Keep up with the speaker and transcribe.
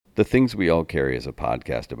The Things We All Carry is a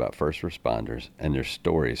podcast about first responders and their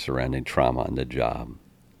stories surrounding trauma on the job.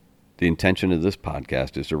 The intention of this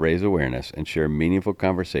podcast is to raise awareness and share meaningful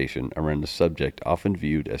conversation around a subject often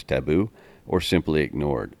viewed as taboo or simply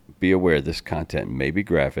ignored. Be aware this content may be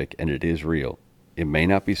graphic and it is real. It may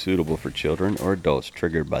not be suitable for children or adults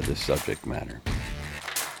triggered by this subject matter.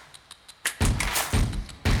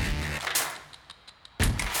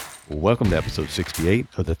 Welcome to episode 68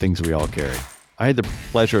 of The Things We All Carry. I had the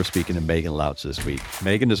pleasure of speaking to Megan Lautz this week.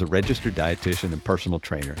 Megan is a registered dietitian and personal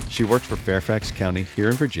trainer. She works for Fairfax County here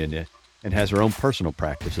in Virginia and has her own personal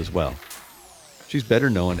practice as well. She's better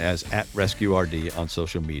known as @RescueRD on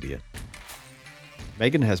social media.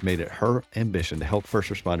 Megan has made it her ambition to help first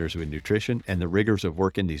responders with nutrition and the rigors of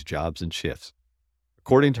working these jobs and shifts.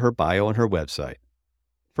 According to her bio on her website,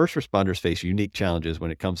 first responders face unique challenges when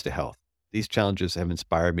it comes to health. These challenges have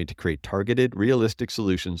inspired me to create targeted, realistic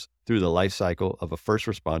solutions through the life cycle of a first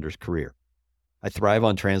responder's career. I thrive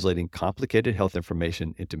on translating complicated health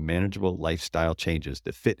information into manageable lifestyle changes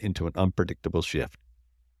that fit into an unpredictable shift.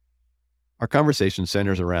 Our conversation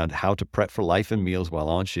centers around how to prep for life and meals while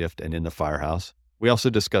on shift and in the firehouse. We also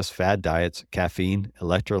discuss fad diets, caffeine,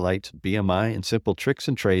 electrolytes, BMI, and simple tricks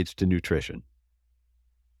and trades to nutrition.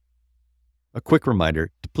 A quick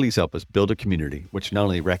reminder to please help us build a community which not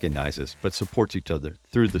only recognizes but supports each other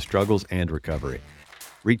through the struggles and recovery.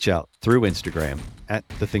 Reach out through Instagram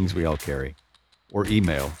 @TheThingsWeAllCarry or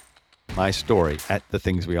email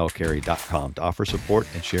mystory@thethingsweallcarry.com to offer support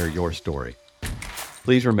and share your story.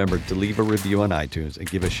 Please remember to leave a review on iTunes and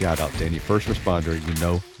give a shout out to any first responder you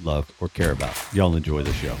know, love, or care about. Y'all enjoy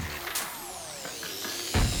the show.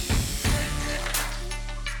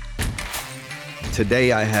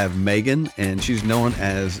 Today I have Megan, and she's known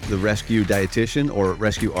as the Rescue Dietitian or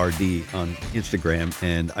Rescue RD on Instagram.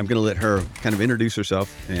 And I'm going to let her kind of introduce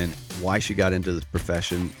herself and why she got into this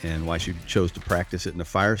profession and why she chose to practice it in the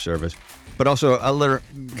fire service. But also I'll let her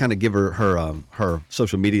kind of give her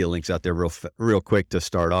social media links out there real quick to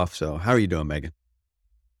start off. So how are you doing, Megan?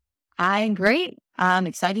 I'm great. I'm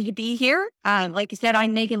excited to be here. Like you said,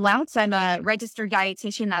 I'm Megan Lautz. I'm a registered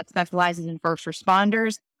dietitian that specializes in first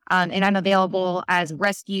responders. And I'm available as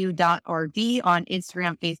rescue.rd on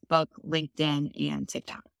Instagram, Facebook, LinkedIn, and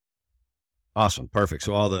TikTok. Awesome. Perfect.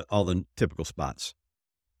 So all the typical spots.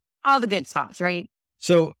 All the good spots, right?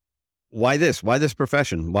 So why this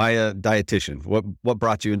profession? Why a dietitian? What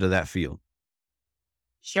brought you into that field?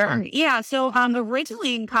 Sure. Yeah. So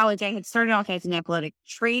originally in college, I had started off as an athletic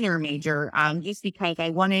trainer major just because I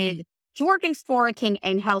wanted to work in sports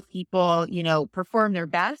and help people, perform their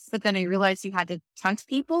best. But then I realized you had to touch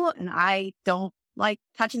people, and I don't like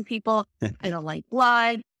touching people. I don't like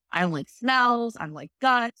blood. I don't like smells. I don't like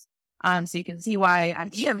guts. So you can see why I'm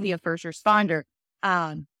going be a first responder.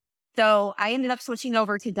 So I ended up switching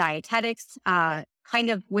over to dietetics, kind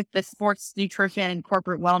of with the sports nutrition and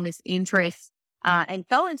corporate wellness interests, and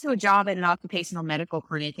fell into a job at an occupational medical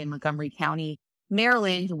clinic in Montgomery County,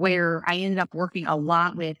 Maryland, where I ended up working a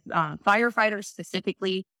lot with firefighters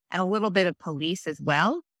specifically and a little bit of police as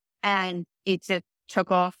well. And it just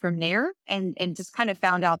took off from there and just kind of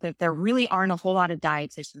found out that there really aren't a whole lot of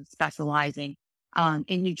dietitians specializing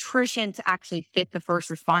in nutrition to actually fit the first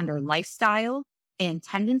responder lifestyle and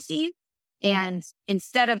tendencies. And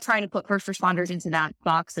instead of trying to put first responders into that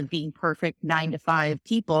box of being perfect 9-to-5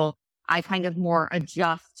 people, I kind of more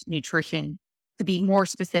adjust nutrition to be more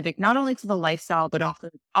specific, not only to the lifestyle, but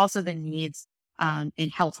also the needs and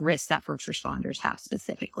health risks that first responders have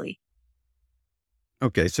specifically.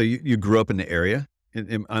 Okay. So you grew up in the area,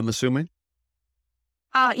 I'm assuming?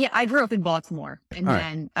 Yeah, I grew up in Baltimore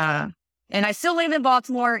and I still live in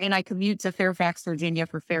Baltimore, and I commute to Fairfax, Virginia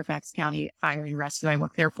for Fairfax County Fire and Rescue. I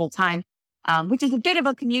work there full time, which is a bit of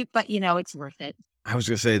a commute, but it's worth it. I was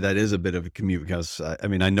going to say that is a bit of a commute because I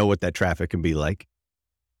know what that traffic can be like.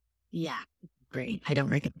 Yeah. Great. I don't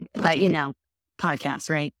recommend, but podcasts,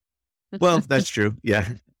 right? Well, that's true. Yeah.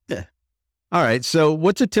 All right. So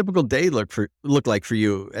what's a typical day look like for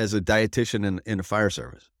you as a dietitian in a fire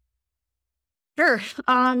service? Sure.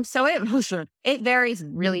 So it varies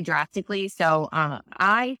really drastically. So,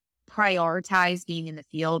 I prioritize being in the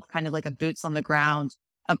field, kind of like a boots on the ground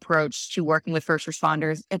approach to working with first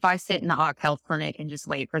responders. If I sit in the Hawk Health Clinic and just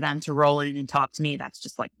wait for them to roll in and talk to me, that's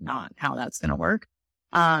just not how that's going to work.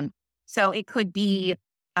 So it could be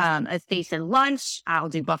a station lunch. I'll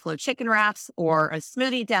do buffalo chicken wraps or a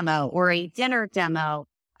smoothie demo or a dinner demo.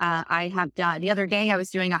 I have done the other day, I was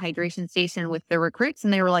doing a hydration station with the recruits,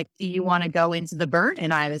 and they were like, do you want to go into the burn?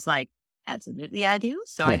 And I was like, absolutely, I do.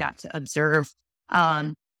 So I got to observe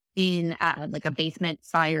in like a basement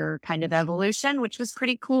fire kind of evolution, which was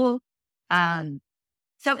pretty cool.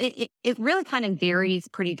 So it really kind of varies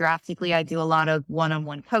pretty drastically. I do a lot of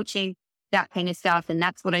one-on-one coaching, that kind of stuff. And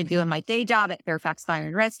that's what I do in my day job at Fairfax Fire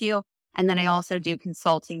and Rescue. And then I also do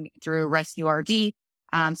consulting through Rescue RD.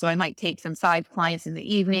 So I might take some side clients in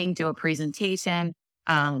the evening, do a presentation.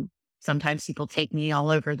 Sometimes people take me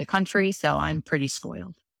all over the country. So I'm pretty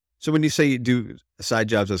spoiled. So when you say you do side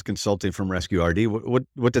jobs as consulting from Rescue RD,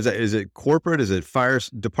 what does that, is it corporate? Is it fire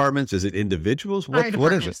departments? Is it individuals? What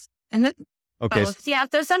is it? And then Okay. both. Yeah.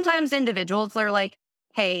 So sometimes individuals are like,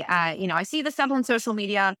 hey, I see this stuff on social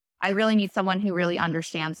media. I really need someone who really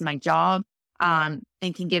understands my job and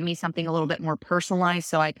can give me something a little bit more personalized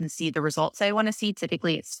so I can see the results I want to see.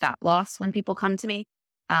 Typically, it's fat loss when people come to me.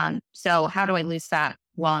 So how do I lose fat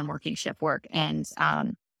while I'm working shift work and,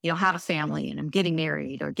 have a family and I'm getting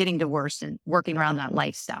married or getting divorced and working around that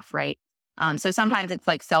life stuff, right? So sometimes it's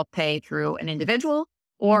like self-pay through an individual,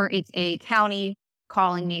 or it's a county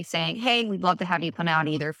calling me saying, hey, we'd love to have you come out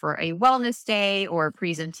either for a wellness day or a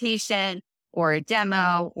presentation or a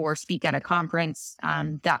demo or speak at a conference,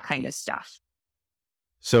 that kind of stuff.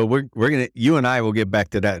 So you and I will get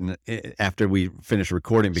back to that after we finish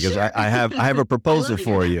recording, because Sure. I have a proposal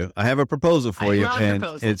for you. I have a proposal for you, and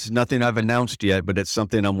proposals. it's nothing I've announced yet, but it's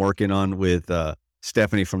something I'm working on with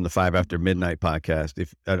Stephanie from the 5 After Midnight podcast.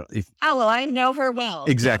 Oh, well, I know her well.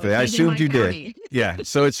 Exactly. So I she's in assumed my you did. county. Yeah.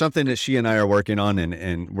 So it's something that she and I are working on,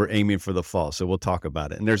 and we're aiming for the fall. So we'll talk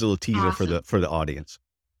about it. And there's a little teaser for the audience.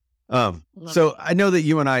 So I know that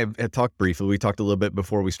you and I have talked briefly. We talked a little bit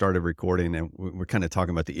before we started recording, and we're kind of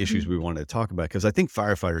talking about the issues we wanted to talk about, because I think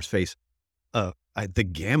firefighters face the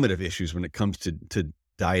gamut of issues when it comes to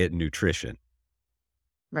diet and nutrition.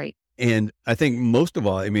 Right. And I think most of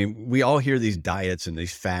all, I mean, we all hear these diets and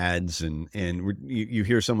these fads, and you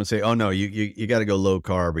hear someone say, "Oh no, you got to go low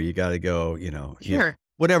carb, or you got to go, Sure.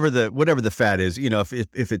 whatever the fad is,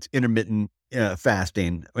 if it's intermittent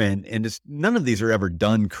fasting, and it's none of these are ever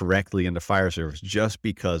done correctly in the fire service just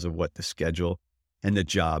because of what the schedule and the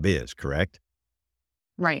job is, correct?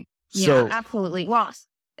 Right. So, Yeah, absolutely. Well,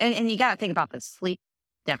 and you got to think about the sleep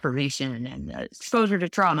deprivation and the exposure to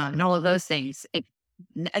trauma and all of those things.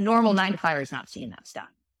 A normal 9 to 5 is not seeing that stuff.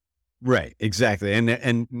 right, exactly.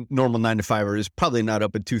 And normal 9 to 5 is probably not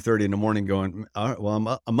up at 2:30 in the morning going, all right,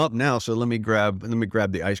 well, I'm up now, so let me grab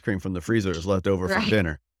the ice cream from the freezer that's left over from Right.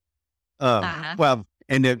 dinner. Well,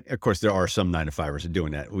 and then, of course, there are some 9 to 5ers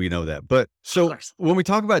doing that. We know that. But so course. when we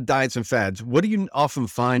talk about diets and fads, what do you often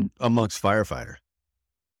find amongst firefighters?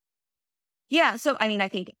 Yeah. So, I mean, I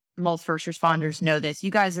think most first responders know this.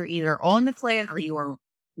 You guys are either on the plan or you are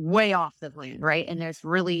way off the plan, right? And there's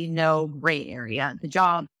really no gray area. The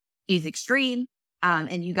job is extreme.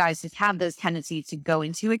 And you guys just have those tendencies to go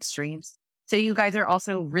into extremes. So you guys are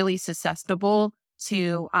also really susceptible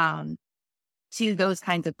to those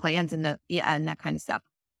kinds of plans and that kind of stuff.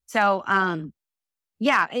 So,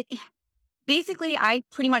 basically, I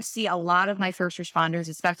pretty much see a lot of my first responders,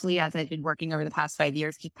 especially as I've been working over the past 5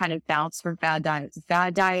 years, keep kind of bounce from fad diet to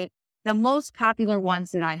fad diet. The most popular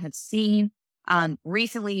ones that I have seen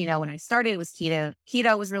recently, when I started, it was keto.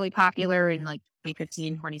 Keto was really popular in like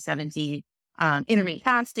 2015, 2017. Intermittent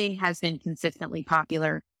fasting has been consistently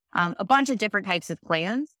popular. A bunch of different types of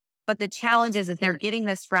plans. But the challenge is that they're getting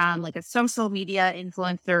this from like a social media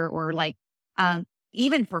influencer or like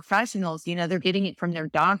even professionals, they're getting it from their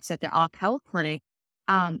docs at the op health clinic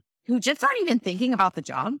who just aren't even thinking about the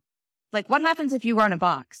job. Like, what happens if you run a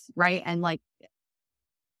box, right? And like,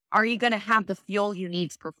 are you going to have the fuel you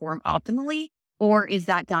need to perform optimally? Or is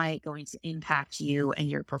that diet going to impact you and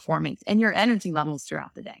your performance and your energy levels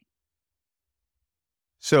throughout the day?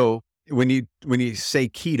 So when you say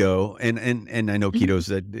keto, and I know keto is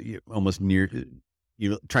that almost near,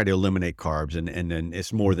 you try to eliminate carbs, and then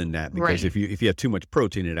it's more than that, because Right. if you have too much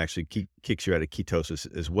protein, it actually kicks you out of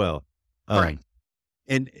ketosis as well. Right.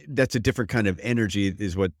 And that's a different kind of energy,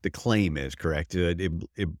 is what the claim is, correct?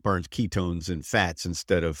 It burns ketones and fats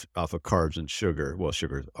instead of off of carbs and sugar. Well,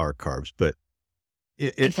 sugars are carbs, but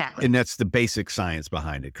Exactly. and that's the basic science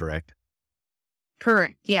behind it, correct?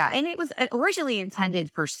 Correct. Yeah. And it was originally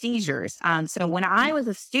intended for seizures. So when I was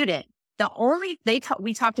a student,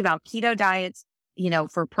 we talked about keto diets,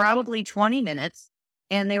 for probably 20 minutes.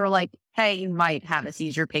 And they were like, hey, you might have a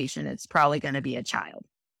seizure patient. It's probably going to be a child.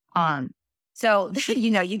 So,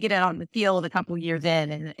 you get it on the field a couple years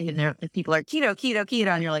in and people are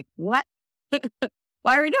keto. And you're like, what?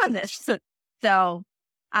 Why are we doing this? So,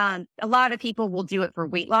 a lot of people will do it for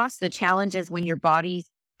weight loss. The challenge is when your body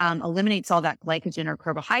eliminates all that glycogen or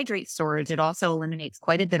carbohydrate storage, it also eliminates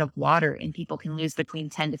quite a bit of water, and people can lose between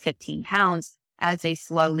 10 to 15 pounds as they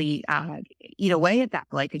slowly eat away at that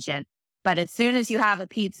glycogen. But as soon as you have a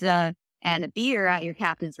pizza and a beer at your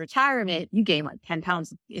captain's retirement, you gain like 10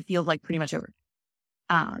 pounds. It feels like pretty much over.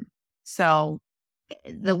 So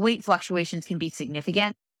the weight fluctuations can be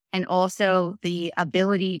significant, and also the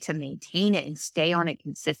ability to maintain it and stay on it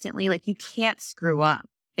consistently. Like you can't screw up.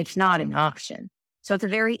 It's not an option. So it's a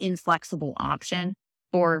very inflexible option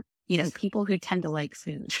for, people who tend to like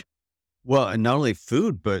food. Well, and not only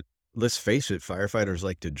food, but let's face it, firefighters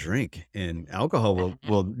like to drink, and alcohol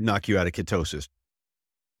will knock you out of ketosis.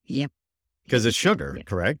 Yep. Because it's sugar, Yep.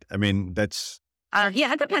 Correct? I mean, that's...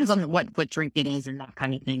 it depends on what drink it is and that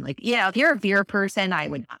kind of thing. Like, if you're a beer person, I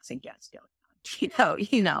would not suggest it.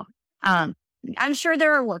 I'm sure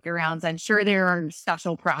there are workarounds. I'm sure there are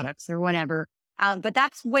special products or whatever. But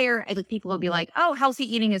that's where I think people will be like, oh,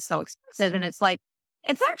 healthy eating is so expensive. And it's like,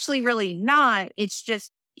 it's actually really not. It's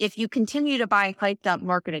just, if you continue to buy hyped up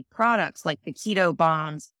marketed products like the keto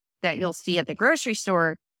bombs that you'll see at the grocery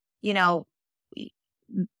store, it's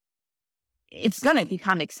going to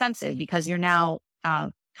become expensive because you're now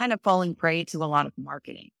kind of falling prey to a lot of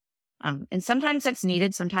marketing. And sometimes that's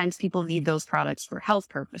needed. Sometimes people need those products for health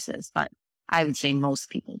purposes, but I would say most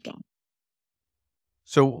people don't.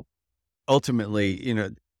 So ultimately,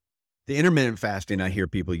 the intermittent fasting I hear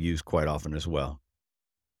people use quite often as well.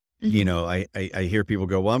 Mm-hmm. I hear people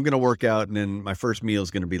go, well, I'm going to work out and then my first meal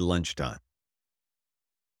is going to be lunchtime.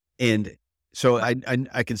 And so I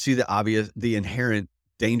can see the inherent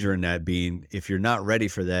danger in that being, if you're not ready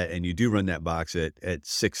for that and you do run that box at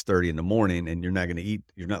 6:30 in the morning and you're not going to eat,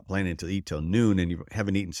 you're not planning to eat till noon and you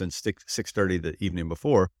haven't eaten since 6:30 the evening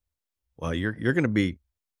before, well, you're going to be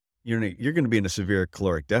in a severe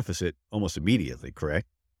caloric deficit almost immediately, correct?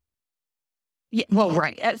 Yeah, well,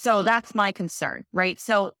 right. So that's my concern, right?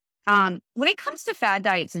 So when it comes to fad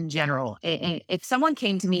diets in general, if someone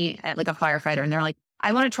came to me at like a firefighter and they're like,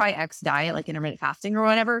 I want to try X diet, like intermittent fasting or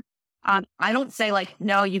whatever, I don't say like,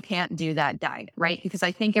 no, you can't do that diet, right? Because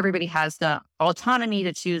I think everybody has the autonomy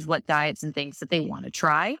to choose what diets and things that they want to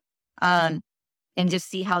try. And just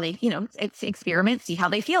see how they, it's experiment, see how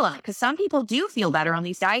they feel on it. Because some people do feel better on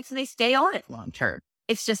these diets and they stay on it long term.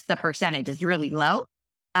 It's just the percentage is really low.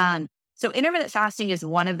 So intermittent fasting is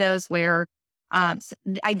one of those where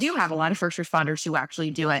I do have a lot of first responders who actually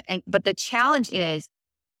do it. But the challenge is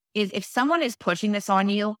if someone is pushing this on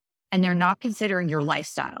you and they're not considering your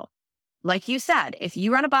lifestyle, like you said, if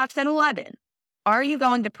you run a box at 11, are you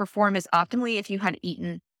going to perform as optimally if you had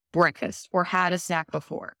eaten breakfast or had a snack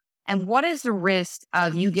before? And what is the risk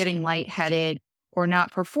of you getting lightheaded or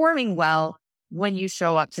not performing well when you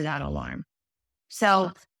show up to that alarm?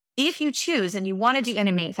 So if you choose and you want to do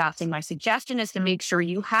intermittent fasting, my suggestion is to make sure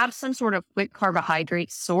you have some sort of quick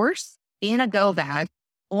carbohydrate source in a go bag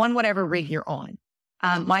on whatever rig you're on.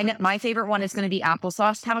 My favorite one is going to be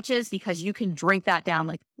applesauce pouches because you can drink that down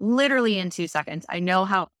like literally in 2 seconds. I know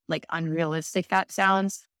how like unrealistic that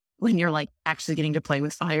sounds when you're like actually getting to play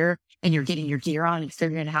with fire and you're getting your gear on and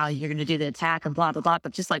figuring out how you're going to do the attack and blah, blah, blah,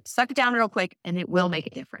 but just like suck it down real quick and it will make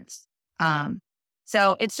a difference.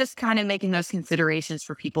 So it's just kind of making those considerations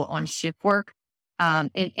for people on shift work.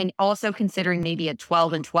 And also considering maybe a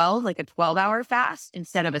 12 and 12, like a 12-hour fast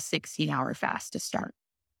instead of a 16-hour fast to start.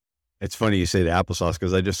 It's funny you say the applesauce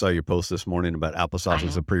because I just saw your post this morning about applesauce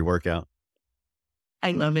as a pre-workout.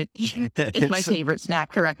 I love it. It's my favorite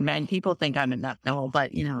snack to recommend. People think I'm a nut no, but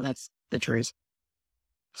that's the truth.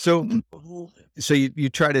 So you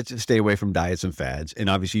try to stay away from diets and fads, and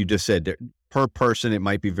obviously you just said that per person it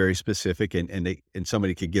might be very specific, and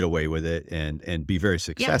somebody could get away with it and be very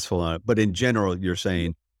successful on it. But in general, you're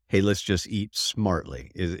saying, hey, let's just eat smartly.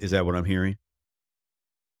 Is that what I'm hearing?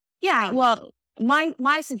 Yeah. Well,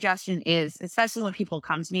 my suggestion is, especially when people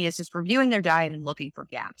come to me, is just reviewing their diet and looking for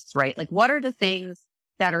gaps, right? Like what are the things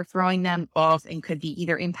that are throwing them off and could be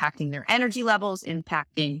either impacting their energy levels,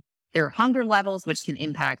 impacting their hunger levels, which can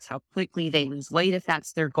impact how quickly they lose weight if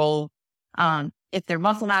that's their goal, if their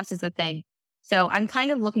muscle mass is a thing. So I'm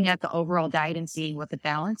kind of looking at the overall diet and seeing what the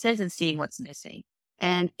balance is and seeing what's missing.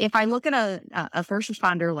 And if I look at a first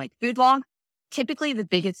responder like Food Log, typically the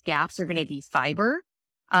biggest gaps are going to be fiber.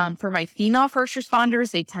 For my female first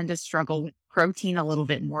responders, they tend to struggle with protein a little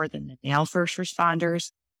bit more than the male first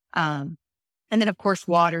responders. And then, of course,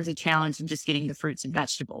 water is a challenge and just getting the fruits and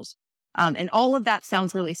vegetables. And all of that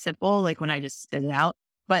sounds really simple, like when I just spit it out,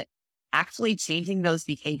 but actually changing those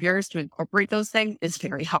behaviors to incorporate those things is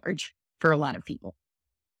very hard for a lot of people.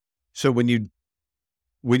 So when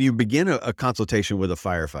you begin a consultation with a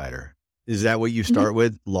firefighter, is that what you start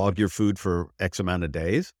with? Log your food for X amount of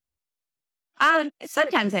days?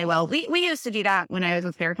 Sometimes I will. We used to do that when I was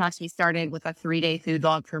with Veritas. We started with a 3-day food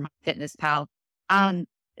log for MyFitnessPal.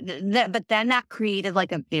 But then that created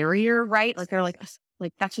like a barrier, right? Like they're like,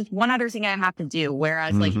 Like that's just one other thing I have to do.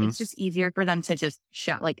 Whereas like, Mhm. it's just easier for them to just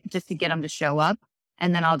just to get them to show up.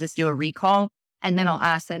 And then I'll just do a recall. And then I'll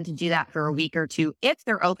ask them to do that for a week or two if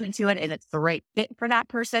they're open to it and it's the right fit for that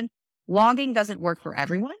person. Logging doesn't work for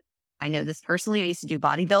everyone. I know this personally. I used to do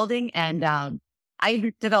bodybuilding and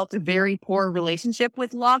I developed a very poor relationship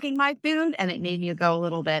with logging my food and it made me go a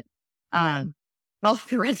little bit off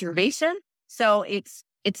the reservation. So it's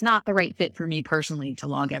not the right fit for me personally to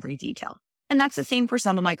log every detail. And that's the same for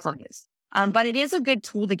some of my clients. But it is a good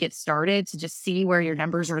tool to get started to just see where your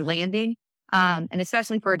numbers are landing. And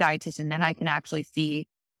especially for a dietitian, then I can actually see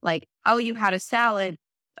like, oh, you had a salad.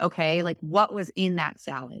 Okay. Like what was in that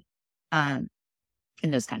salad? And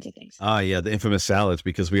those kinds of things. Yeah, the infamous salads,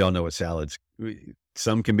 because we all know what salads.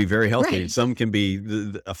 Some can be very healthy. Right. Some can be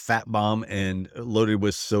a fat bomb and loaded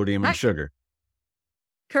with sodium and Right. sugar.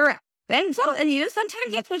 Correct. And so, and you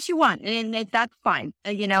sometimes that's what you want, and that's fine,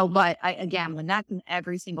 But again, when that's an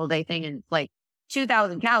every single day thing, and it's like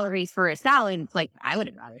 2,000 calories for a salad, it's like I would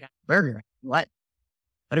have rather had a burger. What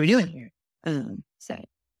are we doing here? So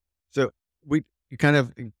So you kind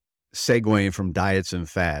of segueing from diets and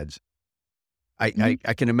fads. mhm.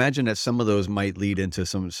 I can imagine that some of those might lead into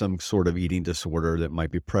some sort of eating disorder that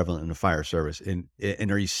might be prevalent in the fire service. And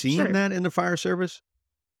are you seeing Sure. that in the fire service?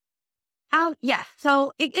 Yeah.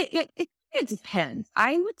 So it depends.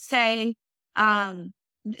 I would say,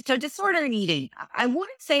 so disordered eating. I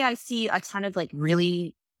wouldn't say I see a ton of like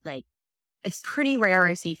really like it's pretty rare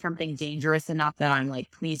I see something dangerous enough that I'm like,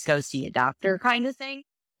 please go see a doctor kind of thing.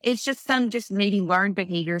 It's just some just maybe learned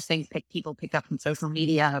behaviors, things people pick up from social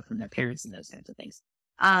media, from their parents and those kinds of things.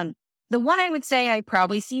 The one I would say I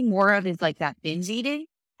probably see more of is like that binge eating.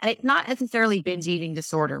 And it's not necessarily binge eating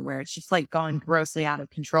disorder where it's just like going grossly out of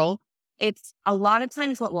control. It's a lot of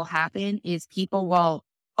times what will happen is people will,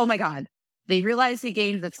 oh my God, they realize they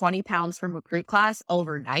gained the 20 pounds from recruit class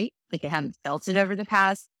overnight. Like they haven't felt it over the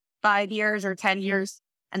past 5 years or 10 years.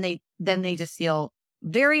 And they just feel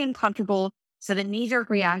very uncomfortable. So the knee-jerk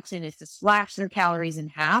reaction is to slash their calories in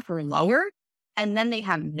half or lower. And then they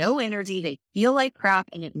have no energy. They feel like crap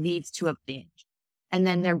and it leads to a binge. And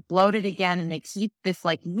then they're bloated again and they keep this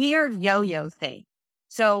like weird yo-yo thing.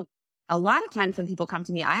 So a lot of times when people come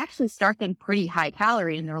to me, I actually start them pretty high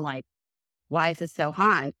calorie and they're like, why is this so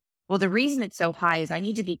high? Well, the reason it's so high is I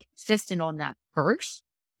need to be consistent on that first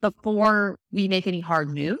before we make any hard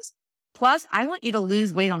moves. Plus, I want you to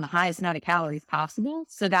lose weight on the highest amount of calories possible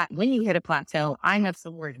so that when you hit a plateau, I have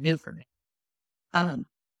somewhere to move from it.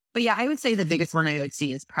 But yeah, I would say the biggest one I would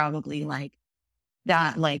see is probably like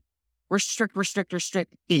that, like restrict,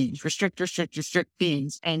 binge, restrict,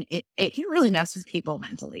 binge. And it can really mess with people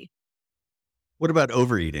mentally. What about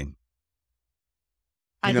overeating?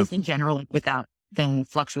 I You know, just in general, like, without the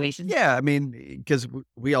fluctuations. yeah, I mean, because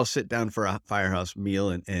we all sit down for a firehouse meal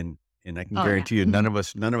and I can Oh yeah. guarantee you Mhm. not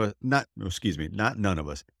none of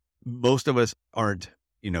us, most of us aren't,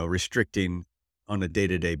 restricting on a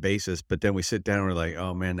day-to-day basis, but then we sit down and we're like,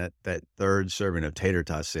 oh man, that third serving of tater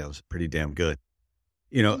tots sounds pretty damn good.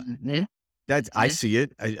 You know, Mhm. I Mhm. see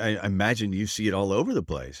it. I imagine you see it all over the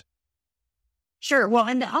place. Sure. Well,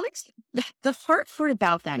 and the hard part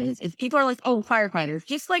about that is people are like, oh, firefighters,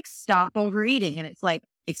 just like stop overeating. And it's like,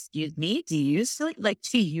 excuse me, do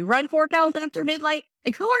you run 4 cows after midnight?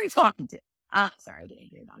 Like, who are you talking to? Sorry, I get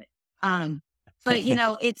angry about it. But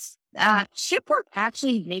it's, ship work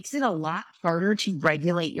actually makes it a lot harder to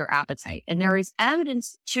regulate your appetite. And there is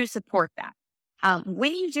evidence to support that.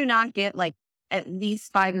 When you do not get like at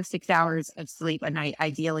least 5 or 6 hours of sleep a night,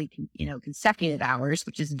 ideally, consecutive hours,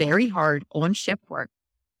 which is very hard on shift work.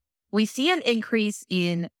 We see an increase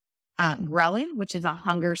in ghrelin, which is a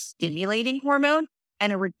hunger stimulating hormone,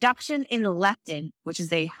 and a reduction in leptin, which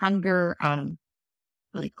is a hunger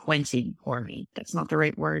like quenching hormone. That's not the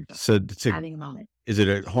right word. But So having a moment. is it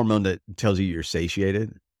a hormone that tells you you're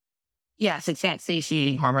satiated? Yes, it's that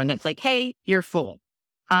satiating hormone that's like, hey, you're full.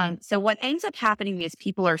 So what ends up happening is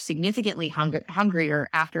people are significantly hungrier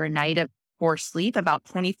after a night of poor sleep, about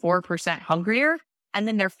 24% hungrier. And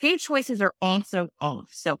then their food choices are also off.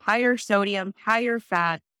 So higher sodium, higher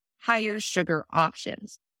fat, higher sugar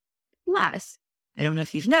options. Plus, I don't know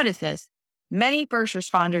if you've noticed this, many first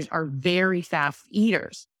responders are very fast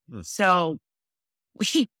eaters. Hmm. So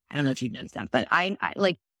I don't know if you've noticed that, but I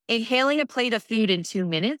like inhaling a plate of food in 2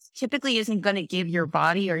 minutes typically isn't going to give your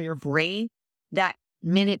body or your brain that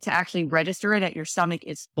minute to actually register it that your stomach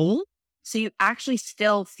is full. So you actually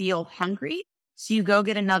still feel hungry. So you go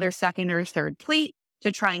get another second or third plate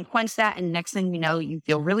to try and quench that. And next thing you know, you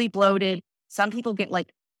feel really bloated. Some people get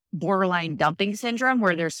like borderline dumping syndrome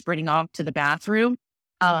where they're sprinting off to the bathroom,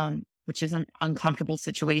 which is an uncomfortable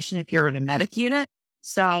situation if you're in a medic unit.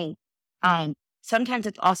 So sometimes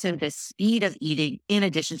it's also the speed of eating in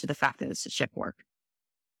addition to the fact that it's a shift work.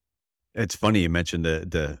 It's funny you mentioned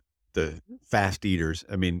the fast eaters.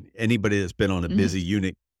 I mean, anybody that's been on a Mhm. busy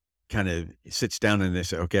unit kind of sits down and they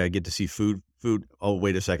say, okay, I get to see food. Oh,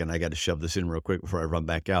 wait a second. I got to shove this in real quick before I run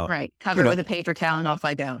back out. Right. You Cover it know, with a paper towel and off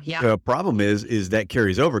I go. Yeah. the problem is that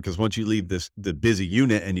carries over because once you leave the busy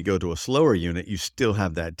unit and you go to a slower unit, you still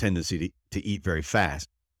have that tendency to eat very fast,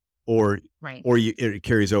 or Right. it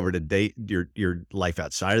carries over to your life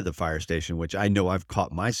outside of the fire station, which I know I've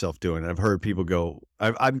caught myself doing. I've heard people go.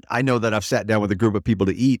 I know that I've sat down with a group of people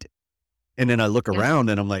to eat, and then I look Yeah. around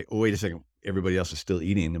and I'm like, oh, wait a second, everybody else is still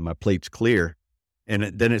eating and my plate's clear. And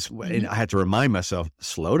then and I had to remind myself,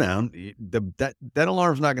 slow down. That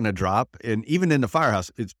alarm's not going to drop. And even in the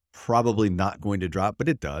firehouse, it's probably not going to drop, but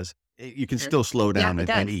it does. You can Sure. still slow Yeah, down it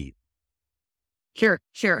and does. eat.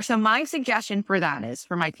 Sure. So my suggestion for that is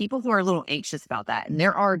for my people who are a little anxious about that, and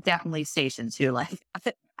there are definitely stations who like,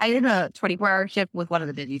 I did a 24-hour shift with one of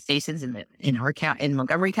the busy stations in our county, in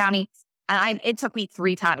Montgomery County. And it took me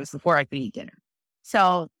 3 times before I could eat dinner.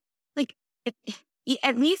 So like, it,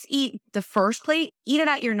 at least eat the first plate, eat it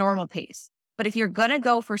at your normal pace. But if you're going to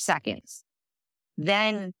go for seconds,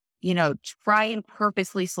 then, try and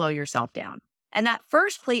purposely slow yourself down. And that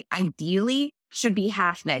first plate ideally should be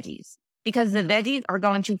half veggies because the veggies are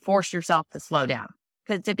going to force yourself to slow down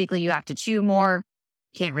because typically you have to chew more.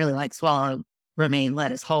 Can't really swallow romaine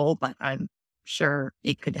lettuce whole, but I'm sure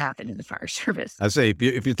it could happen in the fire service. I say,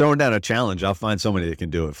 if you're throwing down a challenge, I'll find somebody that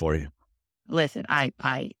can do it for you. Listen, I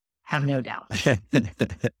have no doubt.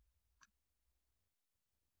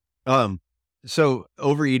 So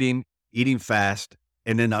overeating, eating fast,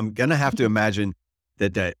 and then I'm gonna have to imagine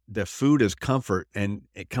that the food is comfort and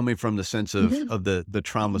it coming from the sense of Mhm. the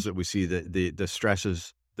traumas that we see, the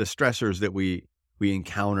stresses, the stressors that we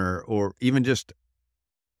encounter, or even just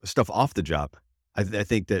stuff off the job. I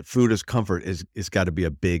think that food as comfort is got to be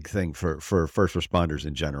a big thing for first responders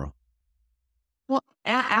in general. Well,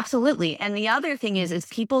 absolutely. And the other thing is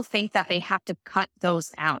people think that they have to cut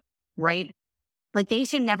those out, right? Like they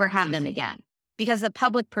should never have them again because the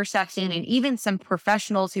public perception and even some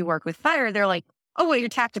professionals who work with fire, they're like, oh, well, you're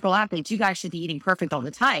tactical athletes. You guys should be eating perfect all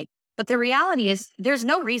the time. But the reality is there's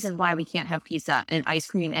no reason why we can't have pizza and ice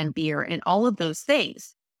cream and beer and all of those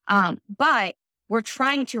things. But we're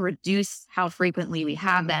trying to reduce how frequently we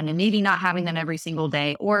have them and maybe not having them every single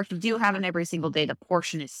day. Or if you do have them every single day, the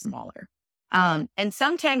portion is smaller. And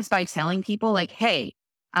sometimes by telling people like, hey,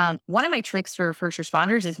 one of my tricks for first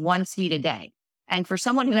responders is 1 sweet a day. And for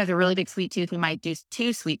someone who has a really big sweet tooth, we might do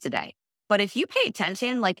 2 sweets a day. But if you pay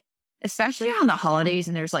attention, like, especially on the holidays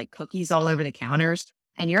and there's like cookies all over the counters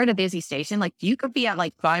and you're at a busy station, like you could be at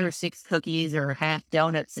like 5 or 6 cookies or half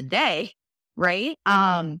donuts a day, right?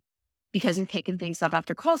 Because you're picking things up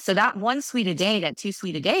after calls. So that 1 sweet a day, that 2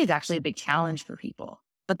 sweet a day is actually a big challenge for people,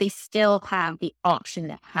 but they still have the option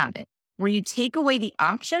to have it. Where you take away the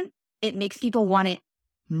option, it makes people want it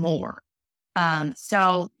more.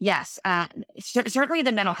 So yes, certainly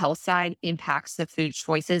the mental health side impacts the food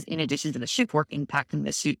choices in addition to the shift work impacting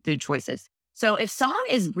the food choices. So if someone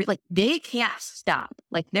is like, they can't stop,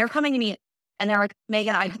 like they're coming to me and they're like,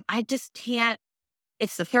 Megan, I just can't,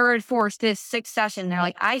 it's the 3rd, 4th, 5th, 6th session. They're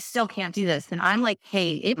like, I still can't do this. And I'm like,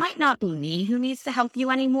 hey, it might not be me who needs to help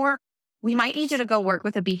you anymore. We might need you to go work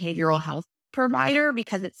with a behavioral health provider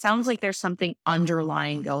because it sounds like there's something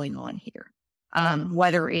underlying going on here.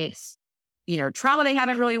 Whether it's, trauma they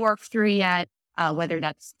haven't really worked through yet, whether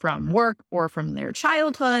that's from work or from their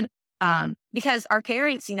childhood. Because our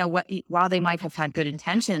parents, while they might have had good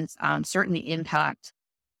intentions, certainly impact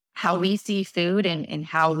how we see food and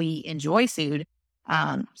how we enjoy food.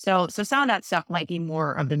 So some of that stuff might be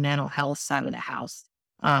more of the mental health side of the house.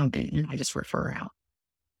 And I just refer out.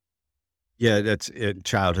 Yeah, that's it.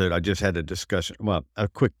 Childhood. I just had a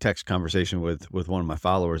quick text conversation with one of my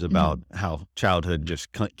followers about how childhood just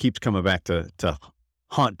keeps coming back to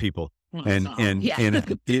haunt people, and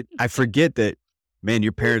I forget that, man,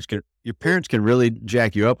 your parents can really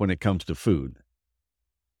jack you up when it comes to food,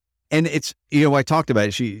 and it's I talked about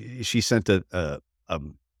it. She sent a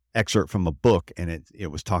excerpt from a book, and it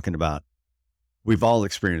was talking about. We've all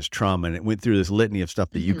experienced trauma, and it went through this litany of stuff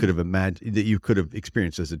that you could have imagined, that you could have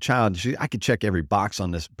experienced as a child. I could check every box on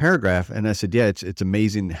this paragraph. And I said, yeah, it's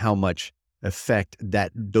amazing how much effect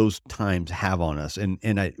that those times have on us. And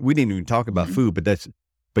we didn't even talk about food,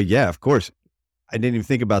 but yeah, of course, I didn't even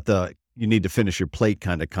think about you need to finish your plate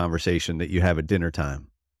kind of conversation that you have at dinner time.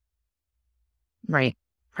 Right.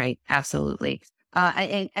 Absolutely.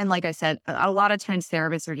 And like I said, a lot of times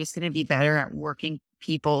therapists are just going to be better at working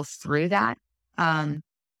people through that. And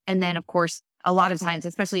then, of course, a lot of times,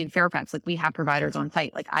 especially in Fairfax, like we have providers on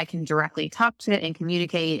site, like I can directly talk to it and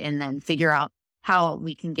communicate and then figure out how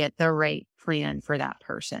we can get the right plan for that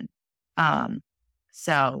person.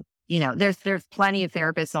 So, there's plenty of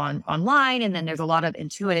therapists online, and then there's a lot of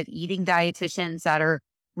intuitive eating dietitians that are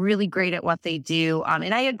really great at what they do.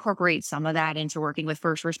 And I incorporate some of that into working with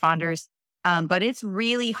first responders. But it's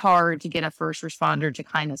really hard to get a first responder to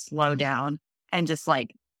kind of slow down and just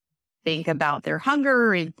like think about their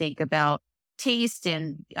hunger and think about taste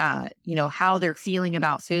and, how they're feeling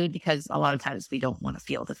about food, because a lot of times we don't want to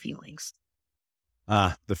feel the feelings.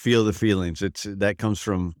 The feelings. That comes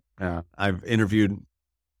from, I've interviewed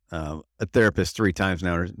a therapist 3 times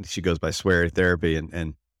now. She goes by Swear Therapy.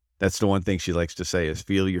 And that's the one thing she likes to say is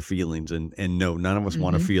feel your feelings. And no, none of us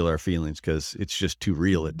want to feel our feelings because it's just too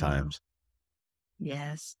real at times.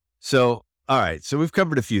 Yes. So, all right. So we've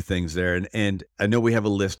covered a few things there. And I know we have a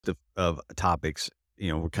list of topics.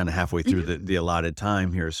 We're kind of halfway through the allotted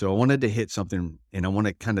time here. So I wanted to hit something, and I want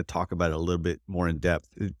to kind of talk about it a little bit more in depth,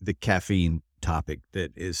 the caffeine topic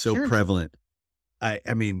that is so prevalent. I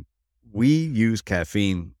mean, we use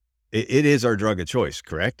caffeine. It is our drug of choice,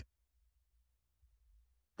 correct?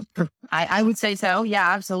 I would say so. Yeah,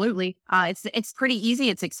 absolutely. It's pretty easy.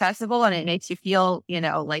 It's accessible, and it makes you feel,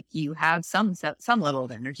 like you have some level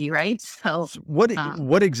of energy, right? So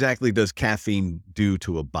what exactly does caffeine do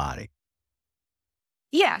to a body?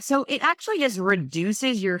 Yeah, so it actually just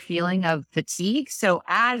reduces your feeling of fatigue. So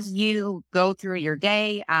as you go through your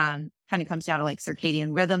day, kind of comes down to like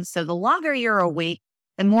circadian rhythm. So the longer you're awake,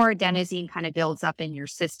 the more adenosine kind of builds up in your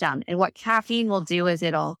system. And what caffeine will do is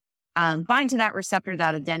it'll bind to that receptor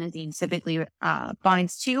that adenosine typically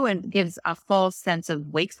binds to, and gives a false sense of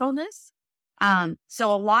wakefulness.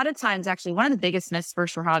 So a lot of times, actually, one of the biggest myths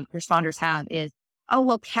first responders have is, oh,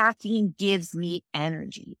 well, caffeine gives me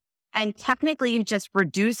energy. And technically, it just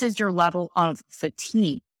reduces your level of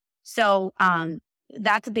fatigue. So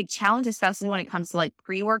that's a big challenge, especially when it comes to like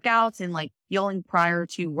pre-workouts and like fueling prior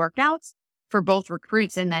to workouts for both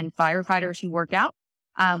recruits and then firefighters who work out,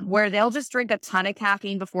 where they'll just drink a ton of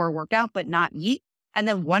caffeine before a workout, but not eat, and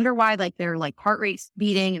then wonder why like their like heart rate's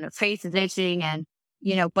beating and their face is itching, and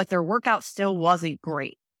but their workout still wasn't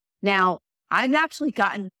great. Now, I've actually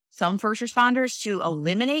gotten some first responders to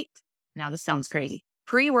eliminate. Now, this sounds crazy.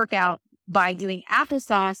 Pre-workout by doing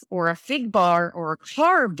applesauce or a fig bar or a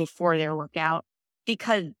carb before their workout,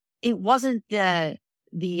 because it wasn't the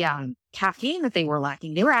caffeine that they were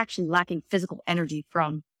lacking. They were actually lacking physical energy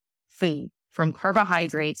from food, from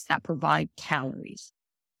carbohydrates that provide calories.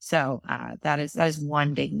 So that is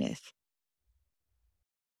one big myth.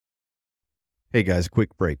 Hey guys,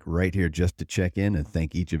 quick break right here just to check in and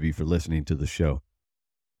thank each of you for listening to the show.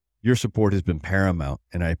 Your support has been paramount,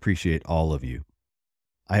 and I appreciate all of you.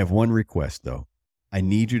 I have one request, though. I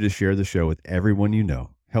need you to share the show with everyone you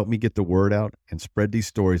know. Help me get the word out and spread these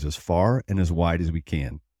stories as far and as wide as we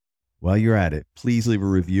can. While you're at it, please leave a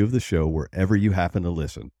review of the show wherever you happen to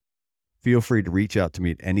listen. Feel free to reach out to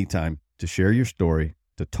me at any time to share your story,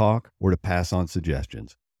 to talk, or to pass on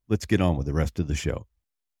suggestions. Let's get on with the rest of the show.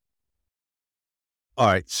 All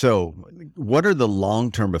right, so what are the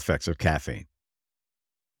long-term effects of caffeine?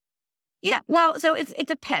 Yeah, well, so it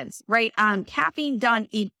depends, right? Caffeine done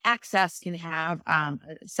in excess can have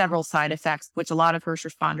several side effects, which a lot of first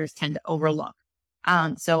responders tend to overlook.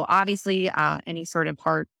 So obviously, any sort of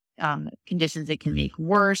heart conditions, it can make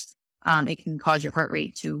worse. It can cause your heart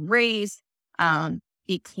rate to raise.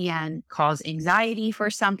 It can cause anxiety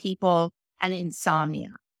for some people, and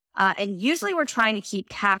insomnia. And usually we're trying to keep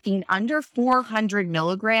caffeine under 400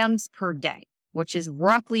 milligrams per day, which is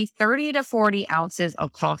roughly 30 to 40 ounces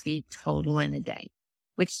of coffee total in a day,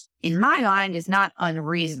 which in my mind is not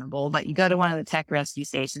unreasonable. But you go to one of the tech rescue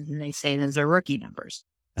stations and they say those are rookie numbers.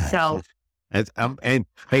 So, and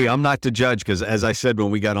hey, I'm not to judge, because as I said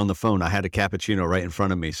when we got on the phone, I had a cappuccino right in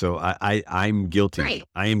front of me, so I'm guilty. Right.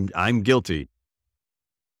 I'm guilty.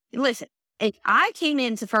 Listen, if I came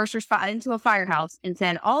into into a firehouse and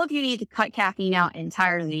said, all of you need to cut caffeine out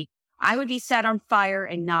entirely, I would be set on fire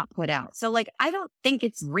and not put out. So like, I don't think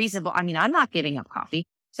it's reasonable. I mean, I'm not giving up coffee.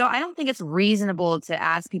 So I don't think it's reasonable to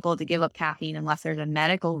ask people to give up caffeine unless there's a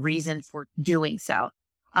medical reason for doing so.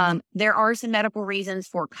 There are some medical reasons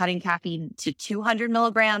for cutting caffeine to 200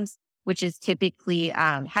 milligrams, which is typically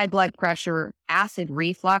high blood pressure, acid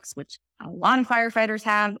reflux, which a lot of firefighters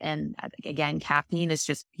have. And again, caffeine is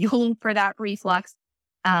just fuel for that reflux.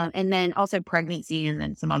 And then also pregnancy and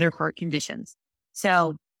then some other heart conditions.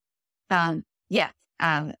 So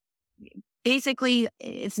basically,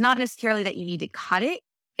 it's not necessarily that you need to cut it.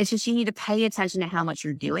 It's just you need to pay attention to how much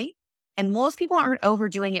you're doing. And most people aren't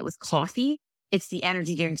overdoing it with coffee. it's the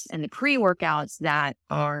energy drinks and the pre-workouts that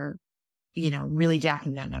are, really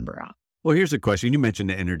jacking that number up. Well, here's a question. You mentioned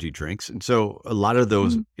the energy drinks. And so a lot of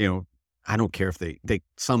those, I don't care if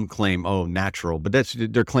some claim, natural, but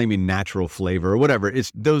they're claiming natural flavor or whatever.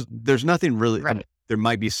 It's those, there's nothing really, Right. there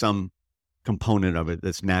might be some component of it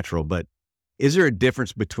that's natural, but is there a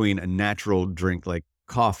difference between a natural drink like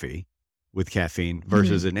coffee with caffeine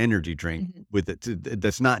versus an energy drink with it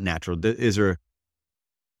that's not natural? Is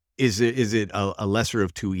it a lesser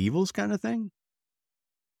of two evils kind of thing?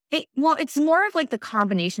 It's more of like the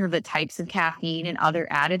combination of the types of caffeine and other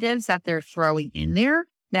additives that they're throwing in there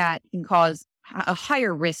that can cause a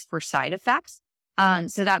higher risk for side effects.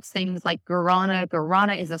 So that's things like guarana.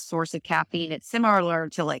 Guarana is a source of caffeine. It's similar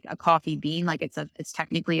to like a coffee bean, like it's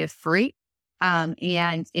technically a fruit, and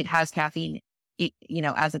it has caffeine,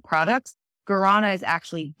 as a product. Guarana is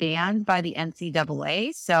actually banned by the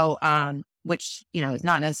NCAA. So, which, is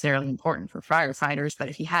not necessarily important for firefighters, but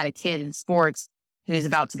if you had a kid in sports who's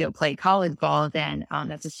about to go play college ball, then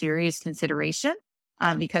that's a serious consideration,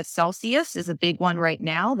 because Celsius is a big one right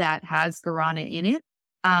now that has guarana in it.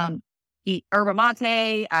 Yerba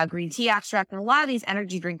mate, green tea extract, and a lot of these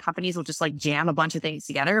energy drink companies will just like jam a bunch of things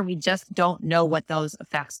together. We just don't know what those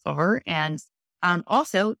effects are. And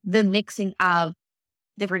also the mixing of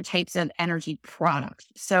different types of energy products.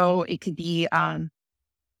 So it could be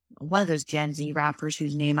one of those Gen Z rappers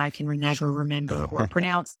whose name I can never remember or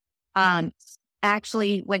pronounce.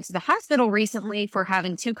 Actually went to the hospital recently for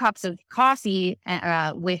having 2 cups of coffee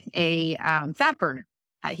with a fat burner.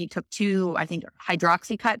 He took 2, I think,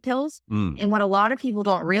 hydroxycut pills. And what a lot of people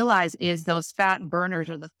don't realize is those fat burners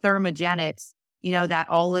or the thermogenics, that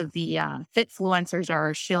all of the fitfluencers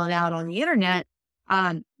are shilling out on the internet.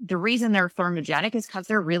 The reason they're thermogenic is because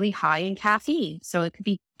they're really high in caffeine. So it could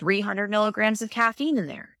be 300 milligrams of caffeine in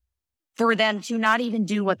there. For them to not even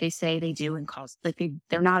do what they say they do and cause,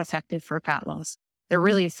 they're not effective for fat loss. They're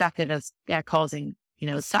really effective at causing,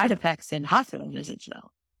 side effects in hospital visits,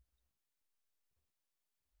 though.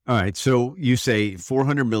 All right. So you say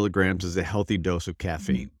 400 milligrams is a healthy dose of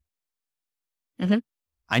caffeine. Mm-hmm.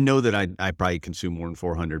 I know that I probably consume more than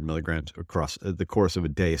 400 milligrams across the course of a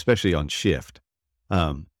day, especially on shift.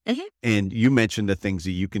 And you mentioned the things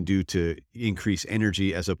that you can do to increase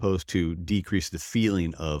energy as opposed to decrease the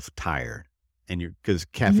feeling of tired. And because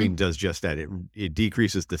caffeine does just that. It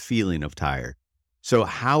decreases the feeling of tired. So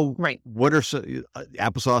what are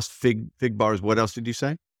applesauce, fig bars? What else did you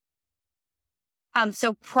say?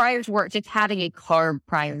 So prior to work, just having a carb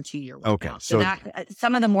prior to your workout. Okay. So that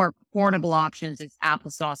some of the more portable options is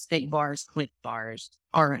applesauce, fig bars, Clif bars,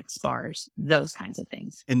 RX bars, those kinds of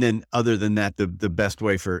things. And then other than that, the best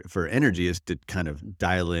way for energy is to kind of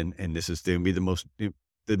dial in, and this is going to be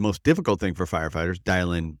the most difficult thing for firefighters,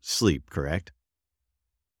 dial in sleep, correct?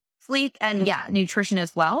 Sleep and nutrition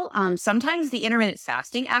as well. Sometimes the intermittent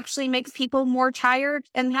fasting actually makes people more tired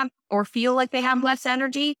and feel like they have less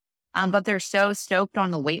energy. But they're so stoked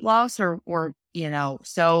on the weight loss or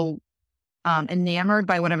so enamored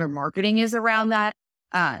by whatever marketing is around that,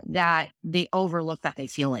 that they overlook that they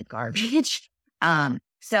feel like garbage.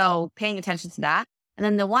 So paying attention to that. And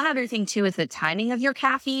then the one other thing too is the timing of your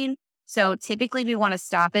caffeine. So typically we want to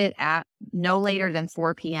stop it at no later than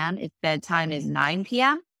 4 p.m. if bedtime is 9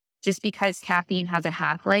 p.m., just because caffeine has a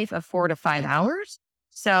half-life of 4 to 5 hours.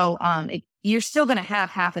 So you're still going to have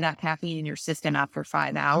half of that caffeine in your system after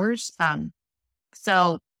 5 hours.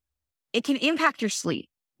 So it can impact your sleep,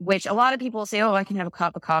 which a lot of people say, I can have a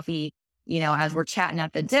cup of coffee, as we're chatting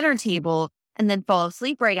at the dinner table and then fall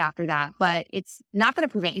asleep right after that. But it's not going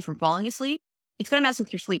to prevent you from falling asleep. It's going to mess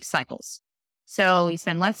with your sleep cycles. So you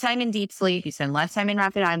spend less time in deep sleep. You spend less time in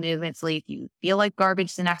rapid eye movement sleep. You feel like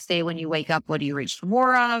garbage the next day when you wake up. What do you reach for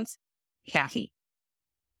more of? Caffeine.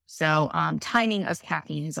 So timing of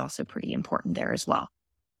caffeine is also pretty important there as well.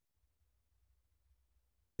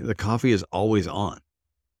 The coffee is always on.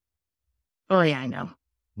 Oh, yeah, I know.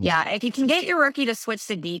 Yeah, if you can get your rookie to switch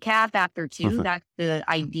to decaf after 2, that's the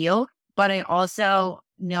ideal. But I also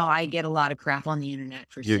know I get a lot of crap on the internet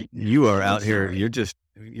for you are out here. You're just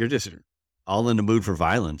all in the mood for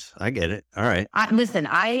violence. I get it. All right. Listen,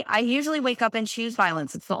 I usually wake up and choose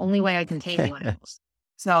violence. It's the only way I can take anyone else.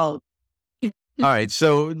 So. All right.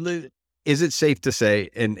 So is it safe to say,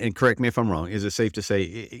 and correct me if I'm wrong, is it safe to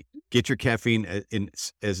say get your caffeine in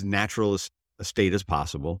as natural a state as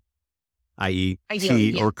possible, i.e.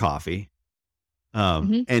 tea or coffee,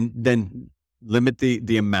 and then limit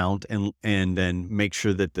the amount and then make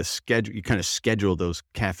sure that you kind of schedule those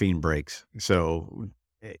caffeine breaks. So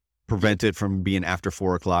prevent it from being after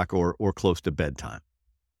 4 o'clock or close to bedtime.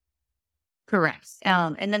 Correct.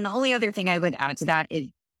 And then the only other thing I would add to that is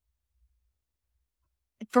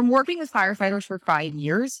from working with firefighters for 5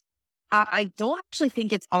 years, I don't actually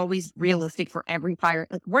think it's always realistic for every fire.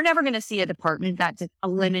 Like, we're never going to see a department that just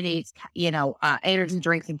eliminates, energy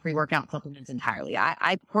drinks and pre-workout supplements entirely.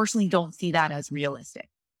 I personally don't see that as realistic.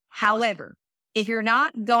 However, if you're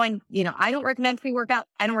not going, I don't recommend pre-workout.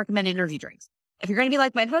 I don't recommend energy drinks. If you're going to be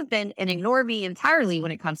like my husband and ignore me entirely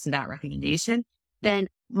when it comes to that recommendation, then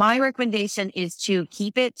my recommendation is to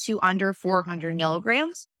keep it to under 400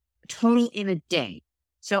 milligrams total in a day.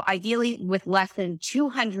 So ideally with less than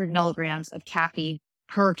 200 milligrams of caffeine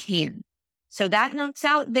per can. So that knocks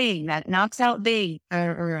out Bing,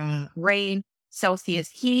 rain, Celsius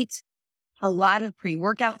heat, a lot of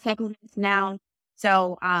pre-workout supplements now.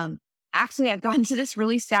 So, actually, I've gotten to this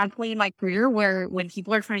really sad point in my career where when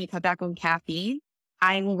people are trying to cut back on caffeine,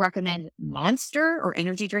 I will recommend Monster or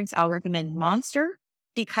energy drinks. I'll recommend Monster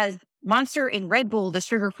because Monster and Red Bull, the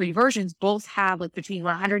sugar-free versions, both have like between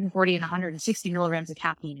 140 and 160 milligrams of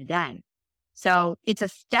caffeine a day. So it's a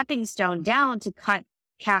stepping stone down to cut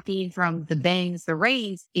caffeine from the Bangs, the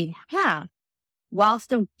Rays in half while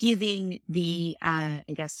still giving the,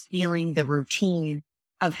 feeling the routine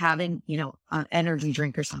of having, an energy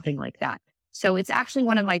drink or something like that. So it's actually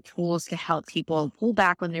one of my tools to help people pull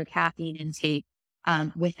back on their caffeine intake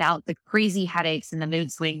without the crazy headaches and the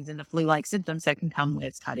mood swings and the flu-like symptoms that can come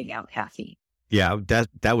with cutting out caffeine. Yeah,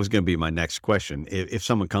 that was going to be my next question. If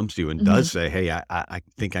someone comes to you and does say, hey, I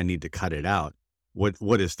think I need to cut it out,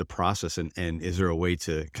 what is the process and is there a way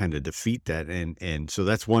to kind of defeat that? And so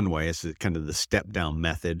that's one way. It's kind of the step down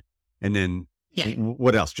method. And then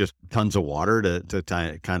what else? Just tons of water to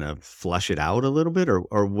kind of flush it out a little bit,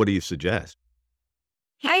 or what do you suggest?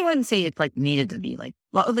 I wouldn't say it's like needed to be like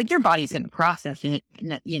your body's going to process it,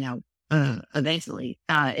 eventually.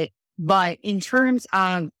 But in terms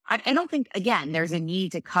of, I don't think, again, there's a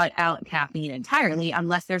need to cut out caffeine entirely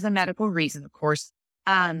unless there's a medical reason, of course.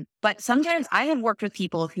 But sometimes I have worked with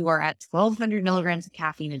people who are at 1,200 milligrams of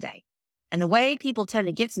caffeine a day. And the way people tend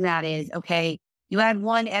to get to that is, okay, you add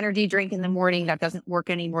one energy drink in the morning that doesn't work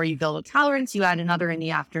anymore. You build a tolerance. You add another in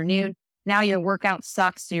the afternoon. Now your workout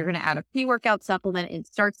sucks. So you're going to add a pre-workout supplement. It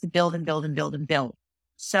starts to build and build and build and build.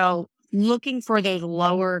 So looking for those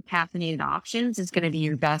lower caffeinated options is going to be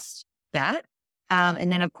your best bet.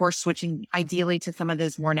 And then of course, switching ideally to some of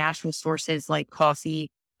those more natural sources like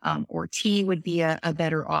coffee, or tea would be a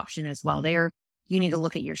better option as well. There, you need to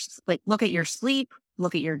look at your sleep,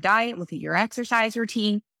 look at your diet, look at your exercise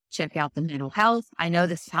routine, check out the mental health. I know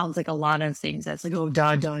this sounds like a lot of things. That's like, oh,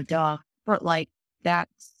 but like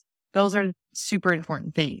those are super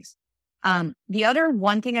important things. The other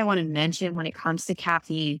one thing I want to mention when it comes to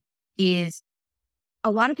caffeine is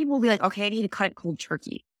a lot of people will be like, okay, I need to cut it cold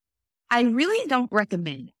turkey. I really don't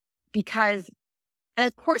recommend it because, and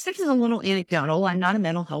of course, this is a little anecdotal. I'm not a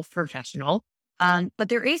mental health professional, but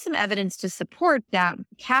there is some evidence to support that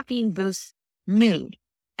caffeine boosts mood.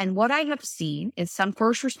 And what I have seen is some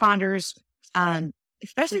first responders,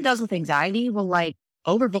 especially those with anxiety, will like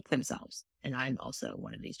overbook themselves. And I'm also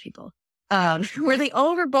one of these people, where they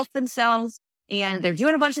overbook themselves and they're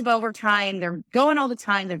doing a bunch of overtime. They're going all the